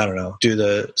to, I don't know, do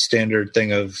the standard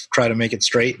thing of try to make it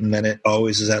straight and then it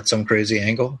always is at some crazy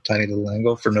angle, tiny little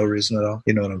angle for no reason at all.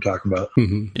 You know what I'm talking about.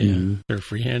 Yeah. Their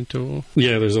freehand tool.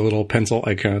 Yeah, there's a little pencil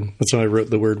icon. That's why I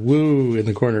wrote the word woo in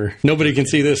the corner. Nobody can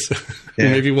see this.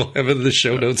 Maybe we'll have it in the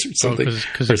show notes or something.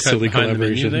 Because it's silly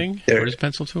collaboration. Thing? Where is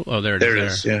pencil tool? Oh, there it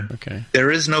is. Yeah. Okay. There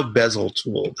is no bezel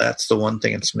tool. That's the one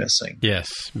thing it's missing. Yes.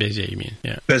 Bezier, you mean.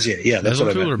 Yeah. Bezier, yeah. That's bezel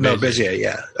what I meant. No, Bezier,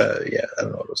 yeah. Yeah, I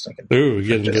don't know what I was thinking. Ooh,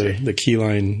 you're getting the key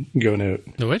line going out.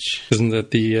 The which? Isn't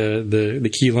that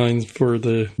the key lines for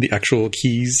the actual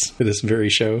keys for this very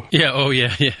show? Yeah, oh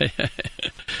yeah.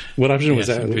 What option was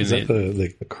that? Was that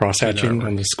the cross-hatching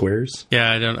on the squares?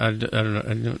 Yeah, I don't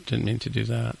know. Didn't mean to do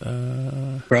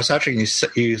that. Cross-hatching,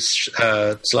 you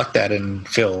select that and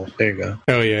fill. There you go.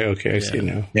 Oh, yeah, okay, I see it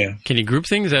now. Yeah. Can you group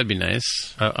things? That'd be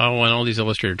nice. I want all these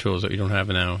Illustrator tools that you don't have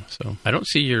now. So I don't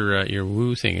see your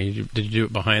Woo thing. Did you do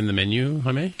it behind the menu,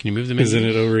 Jaime? Can you move the menu? Isn't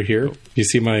it over here? Oh. You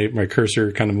see my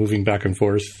cursor kind of moving back and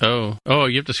forth? Oh,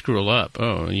 you have to scroll up.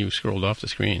 Oh, and you scrolled off the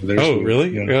screen.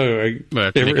 Really? Yeah. Oh,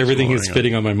 everything is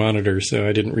fitting on my monitor, so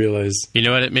I didn't realize. You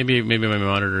know what? Maybe my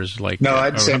monitor's like... No, I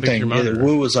had the same thing.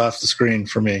 Woo was off the screen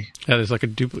for me. Yeah, there's like a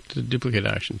duplicate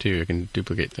action, too. You can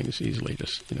duplicate things easily,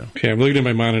 Okay, I'm looking at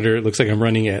my monitor. It looks like I'm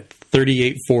running at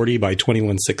 3840 by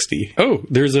 2160. Oh,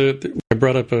 I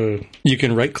brought up you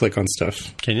can right-click on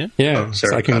stuff. Can you? Yeah,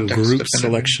 so I can group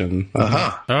selection.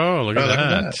 Oh, look at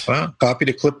that. Wow. Copy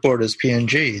to clipboard as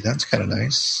PNG. That's kind of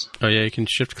nice. Oh, yeah, you can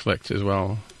shift-click as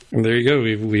well. And there you go.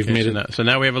 We've made it. So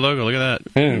now we have a logo. Look at that.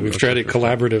 Yeah, we've tried it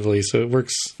collaboratively, so it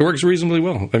works reasonably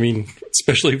well. I mean,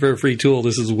 especially for a free tool,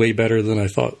 this is way better than I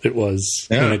thought it was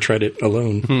when I tried it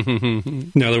alone.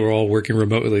 Now that we're all working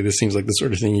remotely, this seems like the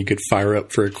sort of thing you could fire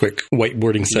up for a quick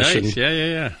whiteboarding session. Nice.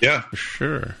 Yeah. For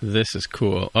sure. This is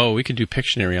cool. Oh, we could do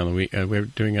Pictionary on the week. We're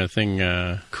doing a thing.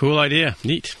 Cool idea.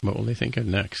 Neat. What will they think of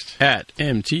next? At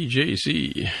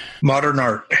MTJC. Modern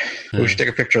art. We should take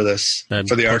a picture of this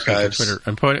for the archives.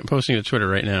 I'm posting it to Twitter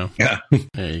right now. Yeah.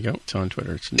 There you go. It's on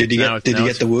Twitter. Did you get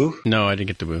the Woo? No, I didn't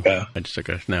get the Woo. Yeah. I just took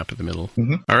a nap in the middle.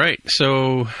 All right.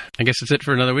 So I guess that's it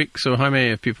for another week. So Jaime,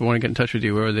 if people want to get in touch with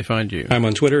you, where would they find you? I'm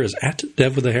on Twitter as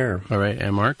 @DevWithAHair. All right.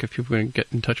 And Mark, if people want to get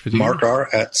in touch with you? Mark R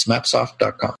at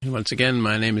smapsoft.com. And once again,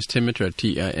 my name is Tim Mitra,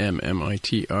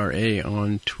 TIMMITRA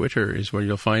on Twitter is where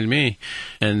you'll find me.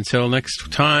 Until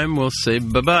next time, we'll say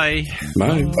bye-bye.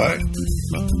 Bye. Bye.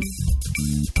 Bye.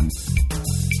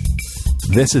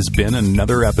 This has been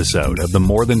another episode of the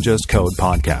More Than Just Code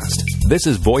podcast. This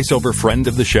is voiceover friend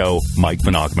of the show, Mike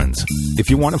Van Ogmans. If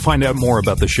you want to find out more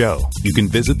about the show, you can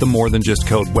visit the More Than Just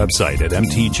Code website at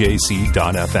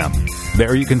mtjc.fm.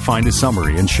 There you can find a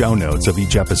summary and show notes of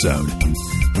each episode.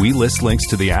 We list links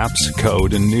to the apps,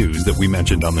 code, and news that we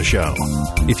mentioned on the show.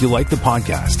 If you like the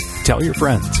podcast, tell your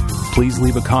friends. Please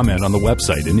leave a comment on the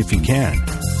website, and if you can,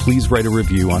 please write a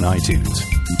review on iTunes.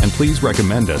 And please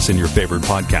recommend us in your favorite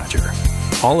podcatcher.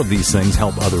 All of these things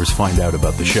help others find out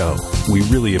about the show. We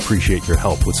really appreciate your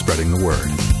help with spreading the word.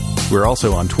 We're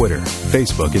also on Twitter,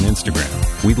 Facebook, and Instagram.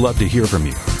 We'd love to hear from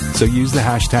you. So use the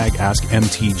hashtag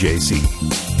AskMTJC.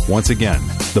 Once again,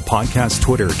 the podcast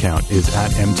Twitter account is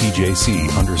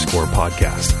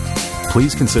 @MTJC_podcast.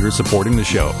 Please consider supporting the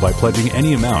show by pledging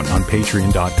any amount on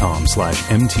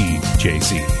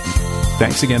patreon.com/MTJC.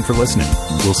 Thanks again for listening.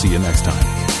 We'll see you next time.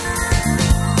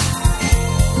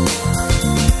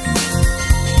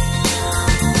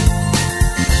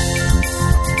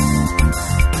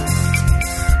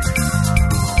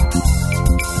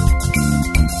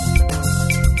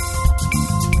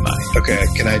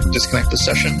 can I disconnect the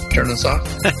session? Turn this off?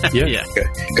 Yeah. Okay.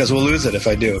 Because we'll lose it if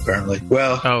I do, apparently.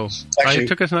 Well, I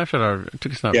took a snapshot.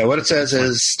 Yeah, what it says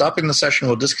is stopping the session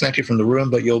will disconnect you from the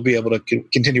room, but you'll be able to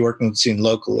continue working with the scene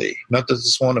locally. Note that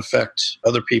this won't affect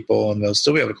other people, and they'll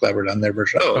still be able to collaborate on their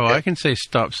version. Oh, okay. I can say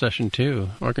stop session too,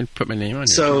 or I can put my name on it.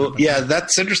 So, yeah,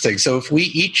 that's interesting. So if we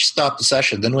each stop the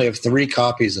session, then we have 3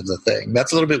 copies of the thing.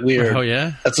 That's a little bit weird. Oh,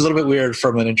 yeah? That's a little bit weird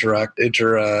from an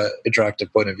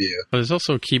interactive point of view. Well, there's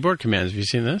also keyboard commands. Have you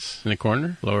seen this in the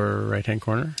corner, lower right-hand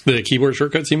corner? The keyboard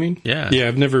shortcuts, you mean? Yeah. Yeah,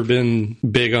 I've never been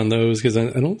big on those because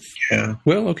I don't... Yeah.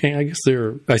 Well, okay, I guess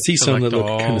I see some that look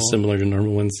kind of similar to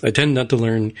normal ones. I tend not to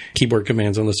learn keyboard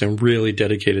commands unless I'm really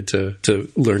dedicated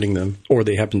to learning them, or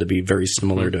they happen to be very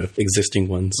similar to existing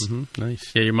ones. Mm-hmm.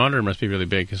 Nice. Yeah, your monitor must be really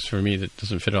big because for me that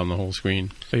doesn't fit on the whole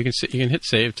screen. So you can hit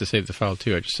save to save the file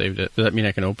too. I just saved it. Does that mean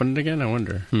I can open it again? I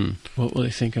wonder. What will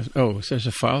they think of? Oh, so there's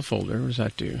a file folder. What does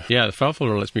that do? Yeah, the file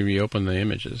folder lets me reopen the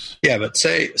images. Yeah, but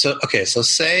say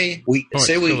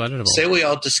we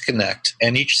all disconnect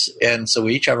and so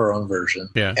we each have our own version.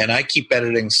 Yeah. And I keep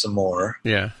editing some more.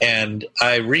 Yeah. And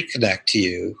I reconnect to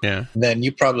you. Yeah. Then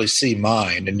you probably see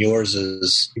mine, and yours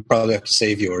is you probably have to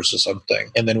save yours or something.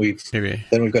 And then we've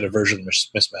got a version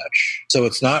mismatch. So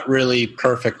it's not really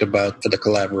perfect for the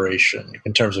collaboration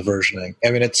in terms of versioning.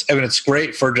 I mean it's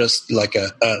great for just like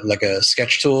a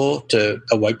sketch tool,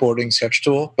 a whiteboarding sketch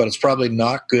tool, but it's probably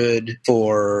not good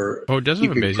for it does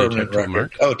have a Bezier type tool,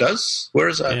 Mark. Oh, it does? Where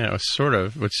is that? Yeah, sort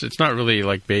of. It's not really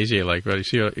like Bezier like, but I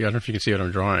don't know if you can see what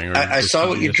I'm drawing. I saw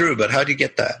what you drew, but how do you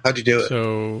get that? How do you do it?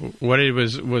 So what it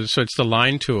was so it's the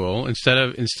line tool. Instead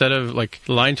of like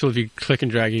the line tool, if you click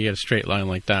and drag, you get a straight line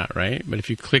like that, right? But if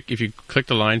you click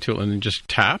the line tool and then just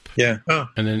tap, and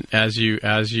then as you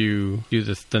do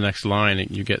the next line,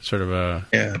 you get sort of a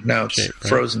Now it's shape, right?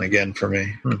 frozen again for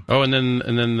me. Oh, and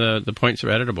then the points are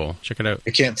editable. Check it out.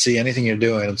 I can't see anything you're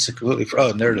doing. It's completely.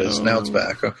 Oh, there it is. Now it's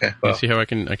back. Okay. Well. See how I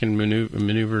can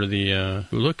maneuver the.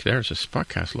 Look, there's a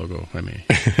Spotcast logo. I mean,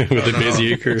 with the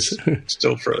Bezier cursor.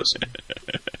 Still frozen.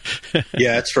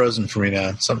 Yeah, it's frozen for me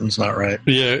now. Something's not right.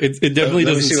 Yeah, it definitely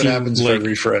doesn't see what happens if I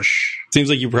refresh. Seems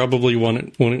like you probably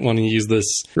want to use this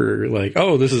for like,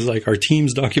 this is like our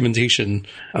team's documentation.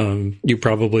 You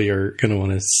probably are going to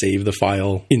want to save the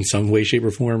file in some way, shape,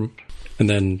 or form, and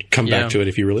then come back to it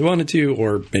if you really wanted to,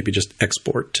 or maybe just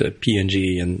export to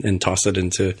PNG and toss it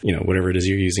into, whatever it is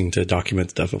you're using to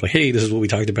document stuff of like, hey, this is what we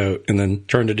talked about, and then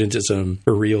turn it into some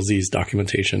for realsies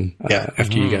documentation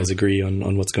after you guys agree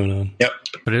on what's going on. Yep.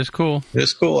 But it is cool. It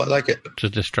is cool. I like it. It's a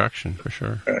distraction for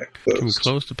sure. All right, can we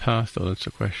close the path though? That's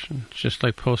the question. It's just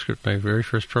like PostScript, my very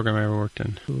first program I ever worked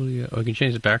in. I can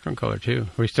change the background color too.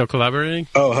 Are we still collaborating?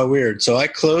 Oh, how weird. So I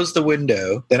closed the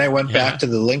window, then I went back to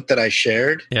the link that I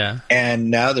shared. Yeah.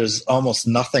 And now there's almost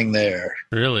nothing there.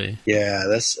 Really? Yeah,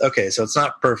 that's okay. So it's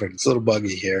not perfect. It's a little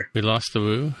buggy here. We lost the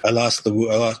woo? I lost the woo.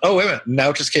 Oh, wait a minute. Now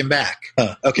it just came back.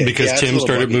 Huh. Okay. Because Tim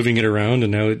started moving it around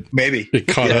and now it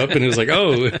caught up and it was like,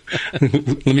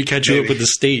 let me catch you up with the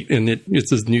state. And it's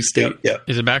this new state. Yep.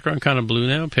 Is the background kind of blue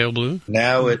now? Pale blue?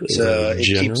 Now it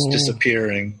keeps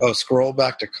disappearing. Oh, scroll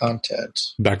back to content.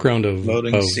 Background of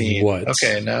loading scene. What?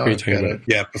 Okay, now I got it.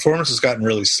 Yeah, performance has gotten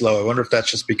really slow. I wonder if that's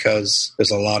just because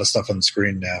there's a lot of stuff on the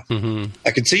screen now. Mm-hmm.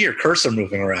 I can see your cursor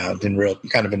moving around in real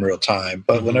time,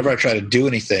 but whenever I try to do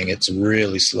anything, it's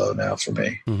really slow now for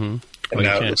me. Mm-hmm. And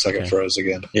now it looks like it froze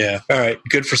again. Yeah. All right.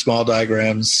 Good for small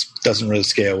diagrams. Doesn't really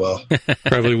scale well.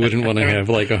 Probably wouldn't want to have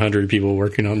like 100 people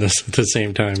working on this at the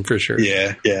same time for sure.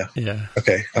 Yeah.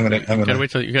 Okay. I'm gonna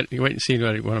wait till you wait and see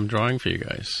what I'm drawing for you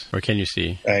guys. Or can you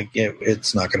see?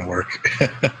 It's not gonna work.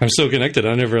 I'm still connected.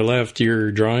 I never left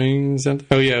your drawings.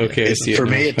 Oh yeah. Okay. I see for it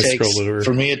me, now.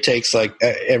 For me, it takes like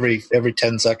every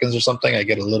 10 seconds or something. I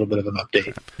get a little bit of an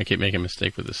update. I keep making a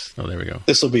mistake with this. Oh, there we go.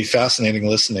 This will be fascinating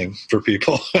listening for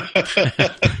people.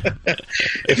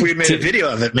 If we made a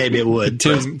video of it, maybe it would.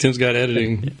 Tim's got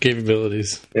editing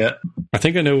capabilities. Yeah. I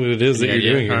think I know what it is that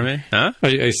you're doing. Harvey? Huh?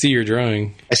 I see your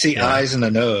drawing. I see eyes and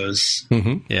a nose.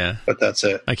 Mm-hmm. Yeah. But that's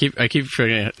it. I keep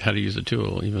figuring out how to use the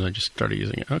tool, even though I just started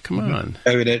using it. Oh, come on.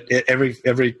 I mean, every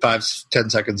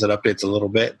 5-10 seconds it updates a little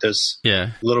bit. There's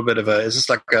a little bit of is this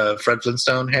like a Fred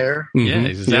Flintstone hair? Mm-hmm. Yeah,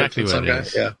 exactly what it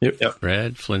is. Yeah. Yep.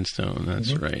 Fred Flintstone,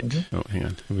 that's right. Oh, hang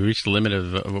on. We reached the limit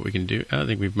of what we can do. I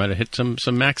think we might have hit some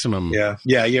maximum. Yeah.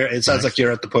 It sounds like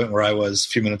you're at the point where I was a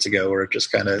few minutes ago, where it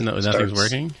just kind of nothing's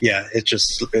working. Yeah, it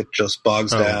just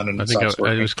bogs down and I think stops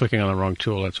working. I was clicking on the wrong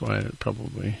tool. That's why it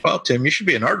probably. Well, Tim, you should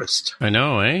be an artist. I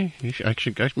know, eh? Maybe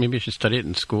I should study it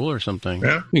in school or something.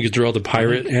 Yeah. You could draw the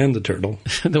pirate and the turtle.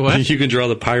 The what? You can draw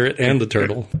the pirate and the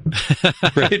turtle.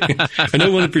 Right? I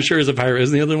know one for sure is a pirate.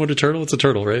 Isn't the other one a turtle? It's a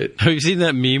turtle, right? Have you seen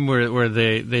that meme where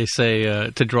they say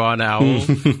to draw an owl,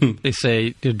 they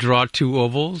say to draw 2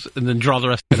 ovals and then draw the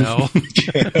rest of an owl?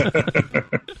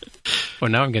 Well,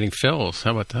 now I'm getting fills.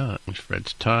 How about that? There's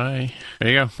Fred's tie. There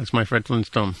you go. That's my Fred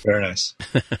Flintstone. Very nice.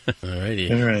 Alrighty.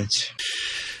 All right.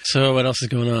 So what else is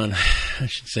going on? I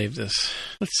should save this.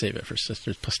 Let's save it for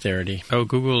Sister's posterity. Oh,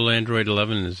 Google Android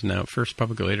 11 is now, first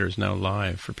public beta is now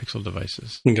live for Pixel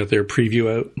devices. We got their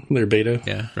preview out, their beta.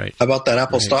 Yeah, right. How about that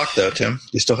Apple stock, though, Tim?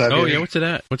 You still have Oh, yeah, what's it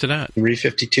at?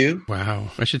 352? Wow.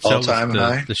 I should sell all-time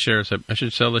high? the shares. I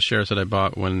should sell the shares that I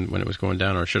bought when it was going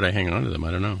down, or should I hang on to them?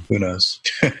 I don't know. Who knows?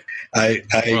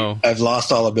 I've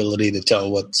lost all ability to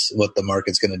tell what the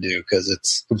market's going to do because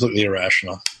it's completely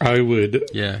irrational. I would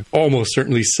almost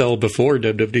certainly sell before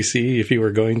WWDC if you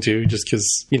were going to, just because,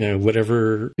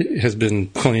 whatever has been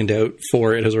planned out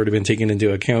for it has already been taken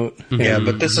into account. Yeah,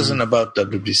 but this isn't about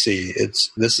WWDC.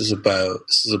 This is about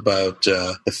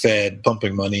the Fed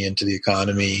pumping money into the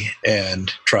economy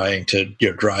and trying to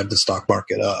drive the stock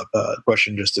market up. The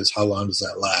question just is, how long does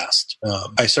that last?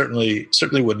 I certainly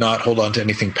would not hold on to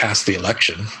anything past the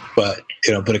election, but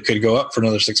it could go up for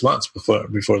another 6 months before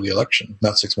the election.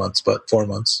 Not 6 months, but 4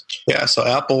 months. Yeah. So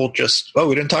Apple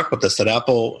we didn't talk about this, that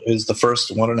Apple is the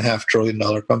first $1.5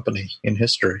 trillion company in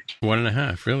history.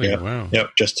 1.5, really? Yep. Wow.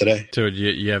 Yep. Just today. So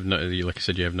you have like I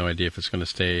said, you have no idea if it's going to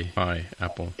stay high,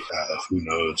 Apple. Who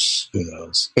knows?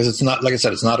 Because it's not, like I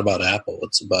said, it's not about Apple.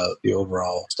 It's about the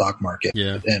overall stock market.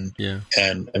 Yeah.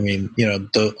 And I mean,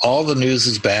 all the news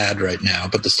is bad right now,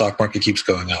 but the stock market keeps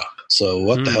going up. So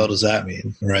what the hell does that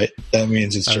mean, right? That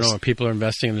means I don't know, people are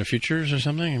investing in their futures or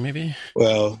something, maybe?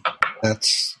 Well,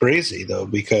 that's crazy, though,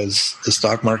 because the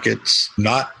stock market's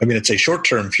not, it's a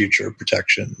short-term future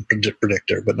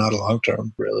predictor, but not a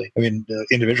long-term, really.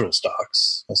 Individual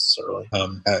stocks, necessarily. I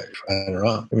don't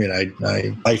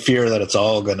know. I fear that it's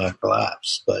all going to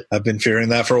collapse, but I've been fearing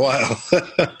that for a while.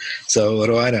 So what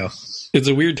do I know? It's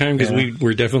a weird time because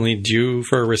we're definitely due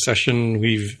for a recession.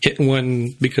 We've hit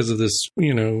one because of this,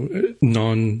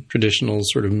 non-traditional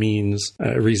sort of means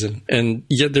reason. And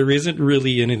yet there isn't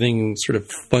really anything sort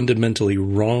of fundamentally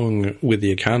wrong with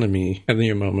the economy at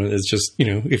the moment. It's just,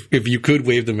 if you could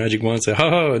wave the magic wand and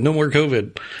say, no more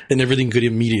COVID, then everything could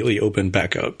immediately open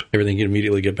back up. Everything could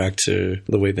immediately get back to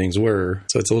the way things were.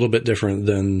 So it's a little bit different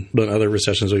than other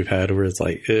recessions we've had where it's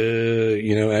like,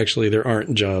 actually there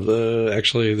aren't jobs.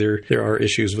 Actually there are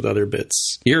issues with other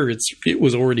bits. Here, it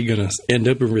was already going to end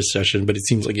up in recession, but it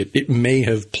seems like it may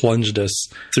have plunged us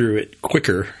through it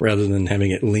quicker rather than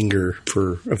having it linger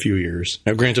for a few years.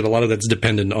 Now, granted, a lot of that's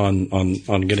dependent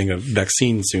on getting a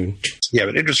vaccine soon. Yeah,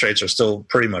 but interest rates are still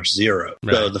pretty much zero.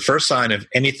 Right. So the first sign of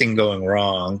anything going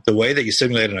wrong, the way that you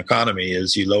simulate an economy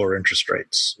is you lower interest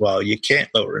rates. Well, you can't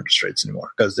lower interest rates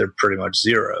anymore because they're pretty much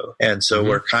zero. And so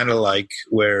we're kind of like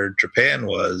where Japan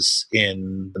was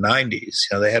in the 90s.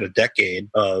 They had a decade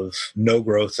of no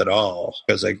growth at all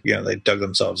because they dug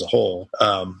themselves a hole.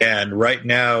 And right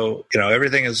now,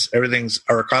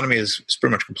 our economy is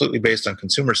pretty much completely based on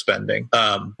consumer spending.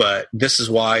 But this is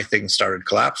why things started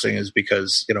collapsing, is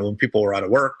because when people were out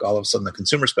of work, all of a sudden the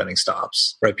consumer spending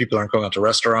stops. Right? People aren't going out to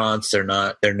restaurants. They're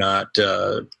not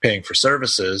paying for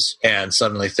services, and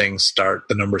suddenly the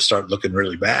numbers start looking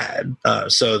really bad.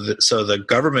 So the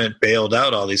government bailed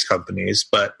out all these companies,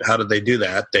 but how did they do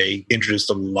that? They introduced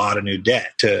a lot of new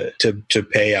debt to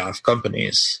pay off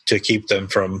companies to keep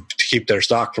their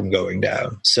stock from going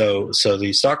down. So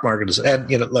the stock market is, and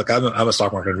look, I'm a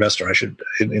stock market investor. I should,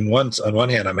 on one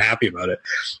hand, I'm happy about it,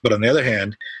 but on the other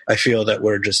hand, I feel that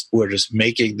we're just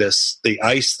making the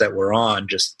ice that we're on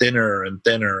just thinner and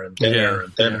thinner and thinner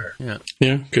and thinner.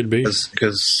 Yeah, could be.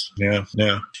 Because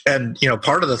and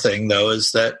part of the thing though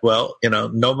is that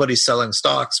nobody's selling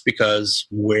stocks because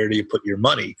where do you put your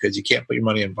money? Because you can't put your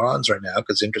money in bonds right now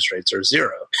because interest rates are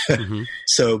zero.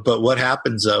 So, but what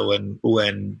happens though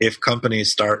if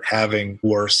companies start having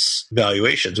worse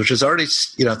valuations, which is already,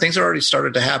 things are already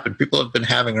started to happen. People have been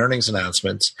having earnings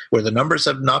announcements where the numbers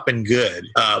have not been good,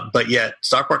 but yet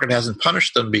stock market hasn't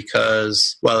punished them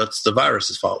because, it's the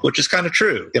virus's fault, which is kind of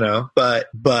true,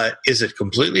 but is it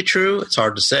completely true? It's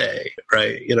hard to say,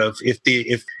 right?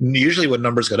 If usually when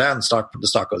numbers go down, the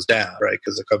stock goes down, right?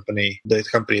 Because the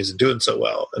company isn't doing so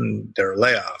well and there are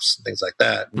layoffs and things like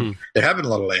that. there have been a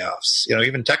lot of layoffs.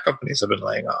 Even tech companies have been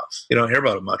laying off. You don't hear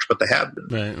about it much, but they have been.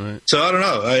 Right. So I don't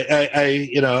know.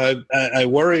 I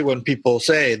worry when people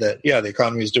say that, the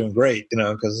economy is doing great,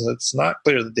 because it's not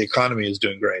clear that the economy is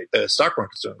doing great. The stock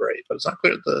market's doing great, but it's not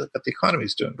clear that the economy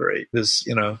is doing great.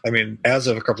 As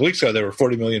of a couple of weeks ago, there were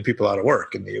 40 million people out of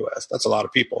work in the U.S. That's a lot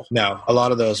of people. Now, a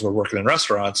lot of those were working in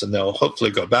restaurants, and they'll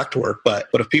hopefully go back to work. But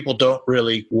if people don't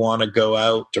really want to go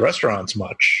out to restaurants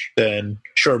much, then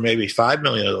sure, maybe 5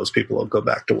 million of those people will go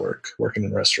back to work, working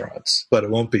in restaurants, but it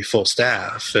won't be full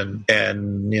staff. And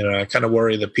I kind of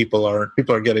worry that people are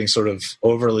getting sort of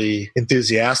overly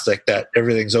enthusiastic that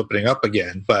everything's opening up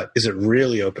again. But is it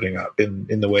really opening up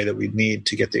in the way that we need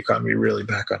to get the economy really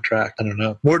back on track? I don't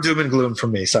know. More doom and gloom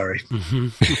from me. Sorry.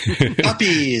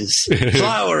 Puppies,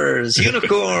 flowers,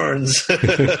 unicorns.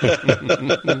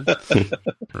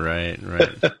 Right.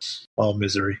 All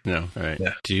misery. No, right.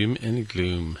 Yeah. Doom and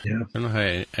gloom. Yeah. I don't know how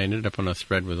I ended up on a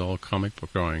thread with all comic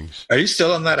book drawings. Are you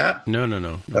still on that app? No.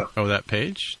 Oh, that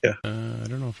page? Yeah. I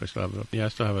don't know if I still have it open. Yeah, I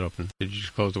still have it open. Did you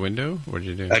just close the window? What did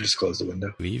you do? I just closed the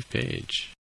window. Leave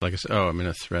page. Like I said, I'm in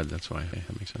a thread. That's why. Okay,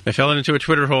 that makes sense. I fell into a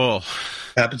Twitter hole.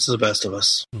 Happens to the best of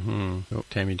us. Mm-hmm. Oh,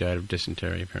 Tammy died of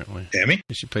dysentery, apparently. Tammy?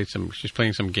 She's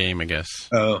playing some game, I guess.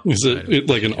 Oh. Is it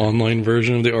like an online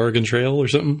version of the Oregon Trail or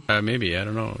something? Maybe. I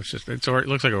don't know. It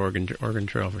looks like an Oregon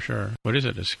Trail for sure. What is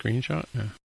it? A screenshot? Yeah.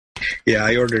 Yeah,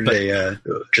 I ordered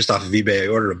just off of eBay, I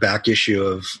ordered a back issue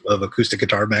of Acoustic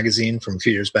Guitar magazine from a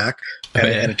few years back. And,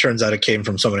 and it turns out it came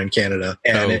from someone in Canada.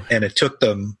 And it took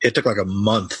like a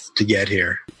month to get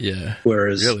here. Yeah.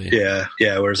 Whereas, really? Yeah.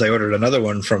 Whereas I ordered another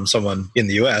one from someone in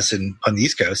the US and on the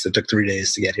East Coast, it took 3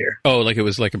 days to get here. Oh, like it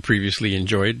was like a previously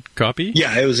enjoyed copy?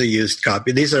 Yeah, it was a used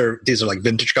copy. These are like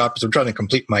vintage copies. I'm trying to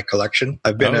complete my collection.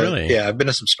 I've been I've been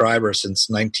a subscriber since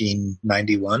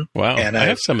 1991. Wow. And I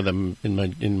have some of them in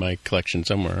my collection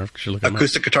somewhere.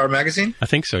 Acoustic Guitar magazine? I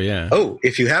think so, yeah. Oh,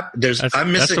 if you have, I'm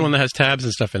missing. That's the one that has tabs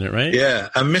and stuff in it, right? Yeah,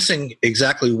 I'm missing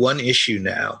exactly one issue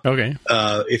now. Okay.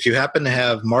 If you happen to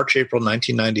have March, April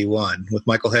 1991 with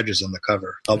Michael Hedges on the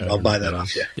cover, I'll buy that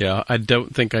off you. Yeah, I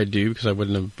don't think I do because I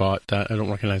wouldn't have bought that. I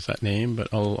don't recognize that name, but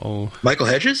I'll... Michael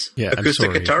Hedges? Yeah,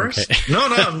 acoustic guitarist? Okay.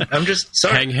 No, I'm just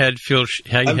sorry. Hanghead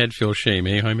feel shame,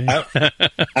 eh, Jaime?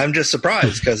 I'm just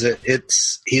surprised because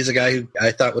he's a guy who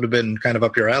I thought would have been kind of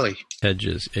up your alley.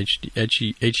 Hedges, Hedges.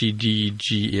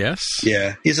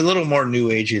 Yeah, he's a little more new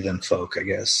agey than folk, I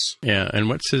guess. Yeah, and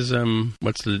what's his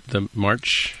what's the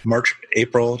March? March,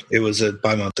 April. It was a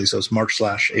bi-monthly, so it's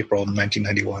March/April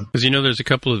 1991. Because there's a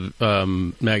couple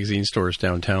of magazine stores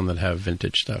downtown that have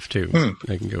vintage stuff too.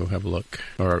 I can go have a look,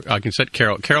 or I can set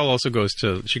Carol. Carol also goes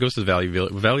to the Value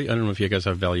Village. I don't know if you guys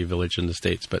have Value Village in the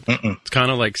States, but it's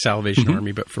kind of like Salvation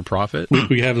Army, but for profit.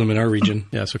 We have them in our region.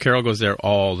 Yeah, so Carol goes there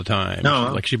all the time.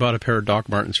 No, like she bought a pair of Doc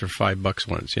Martens for $5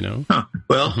 once, Huh.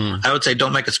 Well, I would say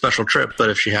don't make a special trip, but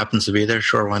if she happens to be there,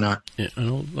 sure, why not? Yeah,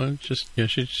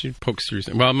 she pokes through.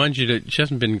 Well, mind you, she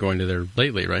hasn't been going to there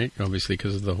lately, right? Obviously,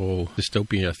 because of the whole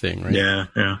dystopia thing, right? Yeah.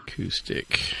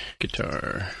 Acoustic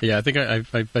guitar. Yeah, I think I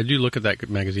do look at that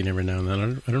magazine every now and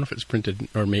then. I don't know if it's printed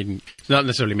or made in... It's not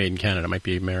necessarily made in Canada. It might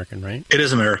be American, right? It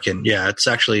is American, yeah. It's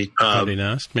actually... Condé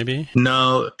Nast, maybe?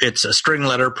 No, it's a String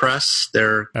Letter Press.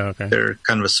 They're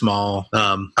kind of a small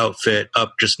outfit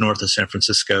up just north of San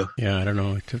Francisco. Yeah, I don't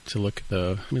know. I have to look at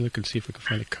let me look and see if I can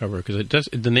find a cover, because it does.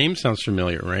 The name sounds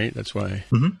familiar, right? That's why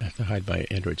I have to hide by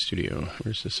Android Studio.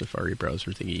 Where's the Safari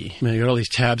browser thingy? Man, I got all these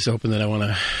tabs open that I want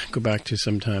to go back to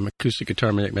sometime. Acoustic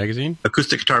Guitar Magazine?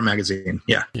 Acoustic Guitar Magazine,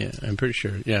 yeah. Yeah, I'm pretty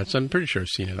sure. Yeah, I'm pretty sure I've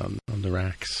seen it on the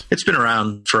racks. It's been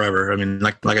around forever. I mean,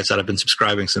 like I said, I've been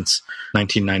subscribing since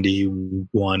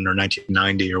 1991 or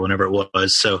 1990 or whenever it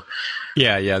was. So,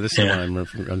 yeah, this is the one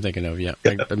I'm thinking of. Yeah,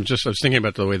 I was thinking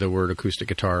about the way the word acoustic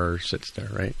guitar sits there,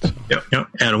 right? So. Yep.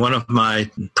 And one of my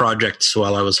projects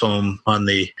while I was home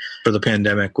for the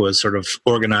pandemic was sort of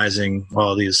organizing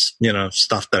all these,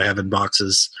 stuff that I have in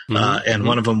boxes. And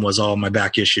one of them was all my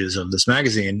back issues of this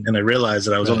magazine. And I realized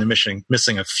that I was only missing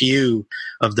a few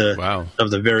of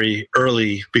the very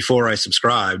early, before I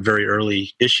subscribed, very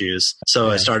early issues. So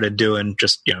I started doing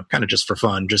just for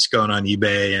fun, just going on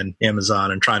eBay and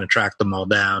Amazon and trying to track them all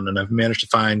down. And I've managed to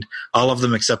find all of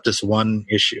them except this one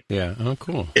issue. Yeah. Oh,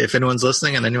 cool. If anyone's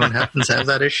listening and anyone happens to have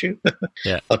that issue,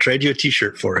 I'll trade you a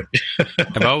T-shirt for it.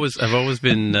 I've always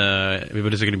been.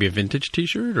 But is it going to be a vintage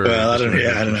T-shirt? Or well, I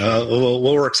don't know.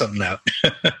 We'll work something out.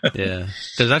 Yeah.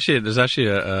 There's actually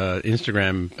a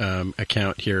Instagram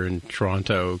account here in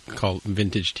Toronto called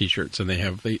Vintage T-shirts, and they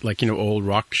have old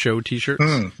rock show T-shirts.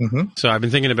 So I've been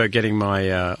thinking about getting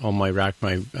my on my rack.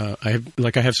 I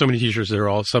have so many T-shirts.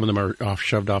 Some of them are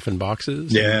shoved off in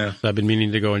boxes. Yeah. So I've been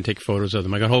meaning to go and take photos of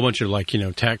them. I got a whole bunch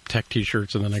of tech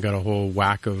T-shirts, and then I got a whole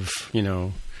whack of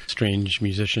strange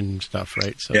musician stuff,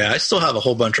 right? So yeah, I still have a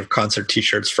whole bunch of concert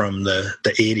T-shirts from the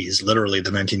 80s, literally the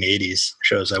 1980s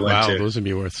shows I went to. Wow, those would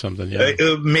be worth something. Yeah,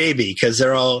 maybe, because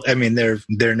they're all. I mean,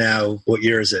 they're now. What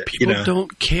year is it? People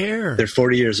don't care. They're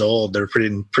 40 years old. They're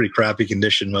pretty crappy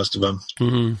condition, most of them.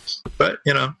 Mm-hmm. But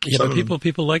but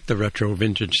people like the retro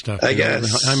vintage stuff. I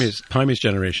guess Jaimie's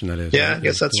generation, that is. Yeah, right? I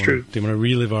guess that's true. They want to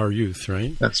relive our youth,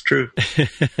 right? That's true.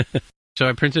 So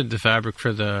I printed the fabric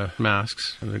for the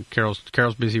masks. Carol's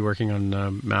busy working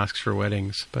on masks for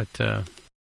weddings, but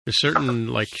there's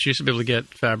certain, she used to be able to get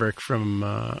fabric from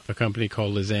a company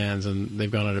called Lizanne's, and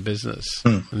they've gone out of business.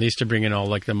 And they used to bring in all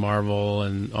the Marvel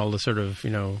and all the sort of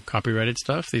copyrighted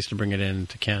stuff. They used to bring it in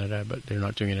to Canada, but they're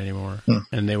not doing it anymore.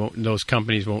 And those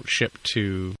companies won't ship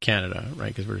to Canada,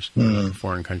 right? Because we're a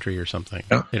foreign country or something.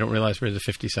 Oh. They don't realize we're the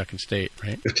 52nd state,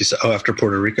 right? After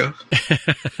Puerto Rico,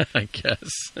 I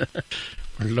guess.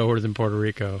 We're lower than Puerto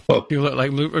Rico. Well,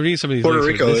 reading some of these Puerto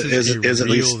Rico is at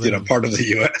least part of the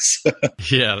U.S.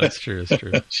 Yeah, that's true.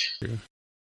 That's true.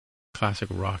 Classic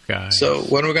rock guy. So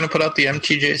when are we going to put out the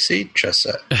MTJC chess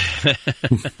set?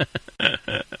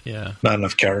 Yeah, not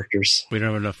enough characters. We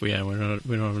don't have enough. Yeah, we don't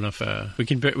have enough. We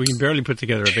can barely put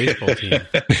together a baseball team.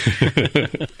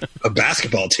 A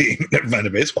basketball team. Never mind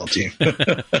a baseball team.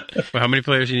 Well, how many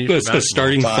players do you need? It's the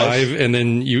starting five, and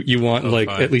then you want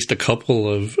at least a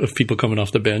couple of people coming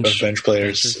off the bench. Bench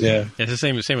players. Yeah, it's the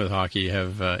same with hockey. You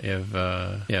have 5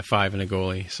 and a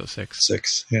goalie, so 6.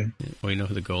 6. Yeah. Well, you know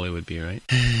who the goalie would be, right?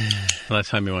 Last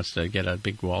time he wants to get a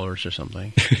big walrus or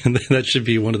something. That should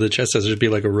be one of the chess sets. Should be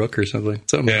like a rook or something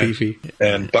beefy.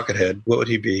 And Buckethead, what would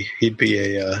he be? He'd be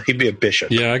a bishop.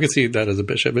 Yeah, I could see that as a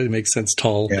bishop. It makes sense.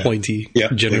 Tall, pointy,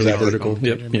 generally vertical.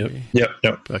 Yep.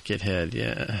 Buckethead,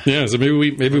 yeah. Yeah, so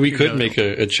maybe we could make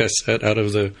a chess set out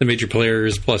of the major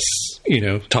players plus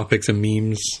topics and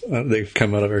memes that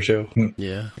come out of our show.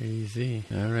 Yeah, easy.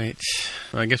 All right.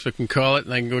 Well, I guess we can call it,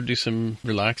 and I can go do some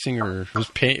relaxing. Or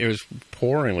it was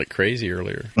pouring like crazy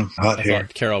earlier. Hot here.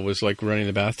 Carol was running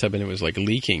the bathtub, and it was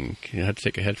leaking. You had to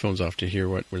take your headphones off to hear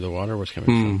where the water was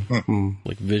coming from.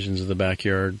 Like visions of the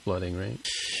backyard flooding, right?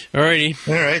 Alrighty.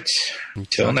 All right.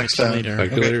 Until next time. Later. Talk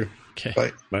to you later. Okay.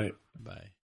 Bye. Bye.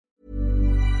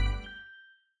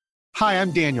 Hi,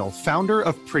 I'm Daniel, founder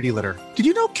of Pretty Litter. Did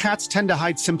you know cats tend to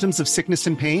hide symptoms of sickness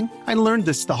and pain? I learned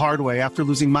this the hard way after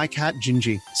losing my cat,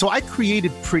 Gingy. So I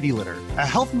created Pretty Litter, a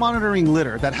health monitoring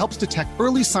litter that helps detect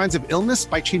early signs of illness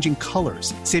by changing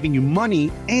colors, saving you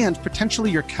money and potentially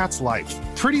your cat's life.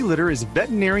 Pretty Litter is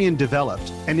veterinarian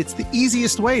developed, and it's the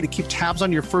easiest way to keep tabs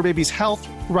on your fur baby's health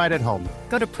right at home.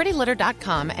 Go to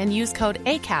prettylitter.com and use code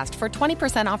ACAST for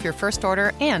 20% off your first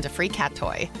order and a free cat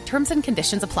toy. Terms and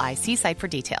conditions apply. See site for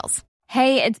details.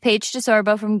 Hey, it's Paige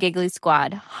DeSorbo from Giggly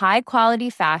Squad. High quality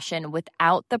fashion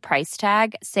without the price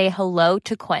tag. Say hello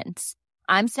to Quince.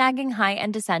 I'm snagging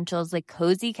high-end essentials like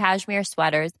cozy cashmere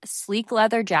sweaters, sleek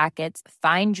leather jackets,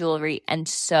 fine jewelry, and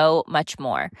so much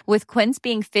more. With Quince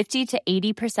being 50 to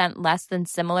 80% less than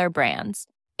similar brands.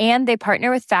 And they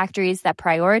partner with factories that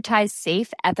prioritize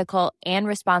safe, ethical, and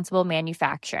responsible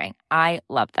manufacturing. I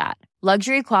love that.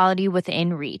 Luxury quality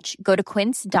within reach. Go to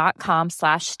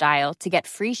quince.com/style to get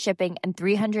free shipping and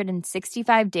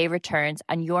 365-day returns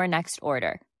on your next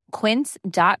order.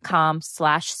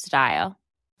 Quince.com/style.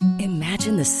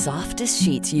 Imagine the softest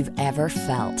sheets you've ever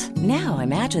felt. Now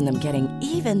imagine them getting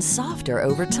even softer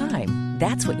over time.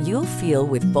 That's what you'll feel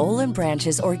with Boll &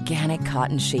 Branch's organic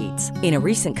cotton sheets. In a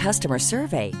recent customer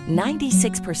survey,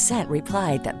 96%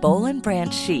 replied that Boll &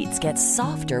 Branch sheets get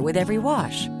softer with every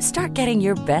wash. Start getting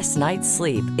your best night's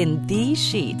sleep in these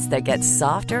sheets that get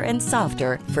softer and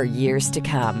softer for years to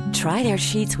come. Try their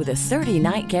sheets with a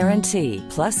 30-night guarantee.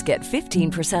 Plus, get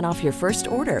 15% off your first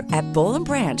order at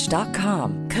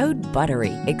bollandbranch.com. Code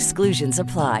BUTTERY. Exclusions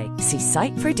apply. See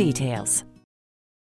site for details.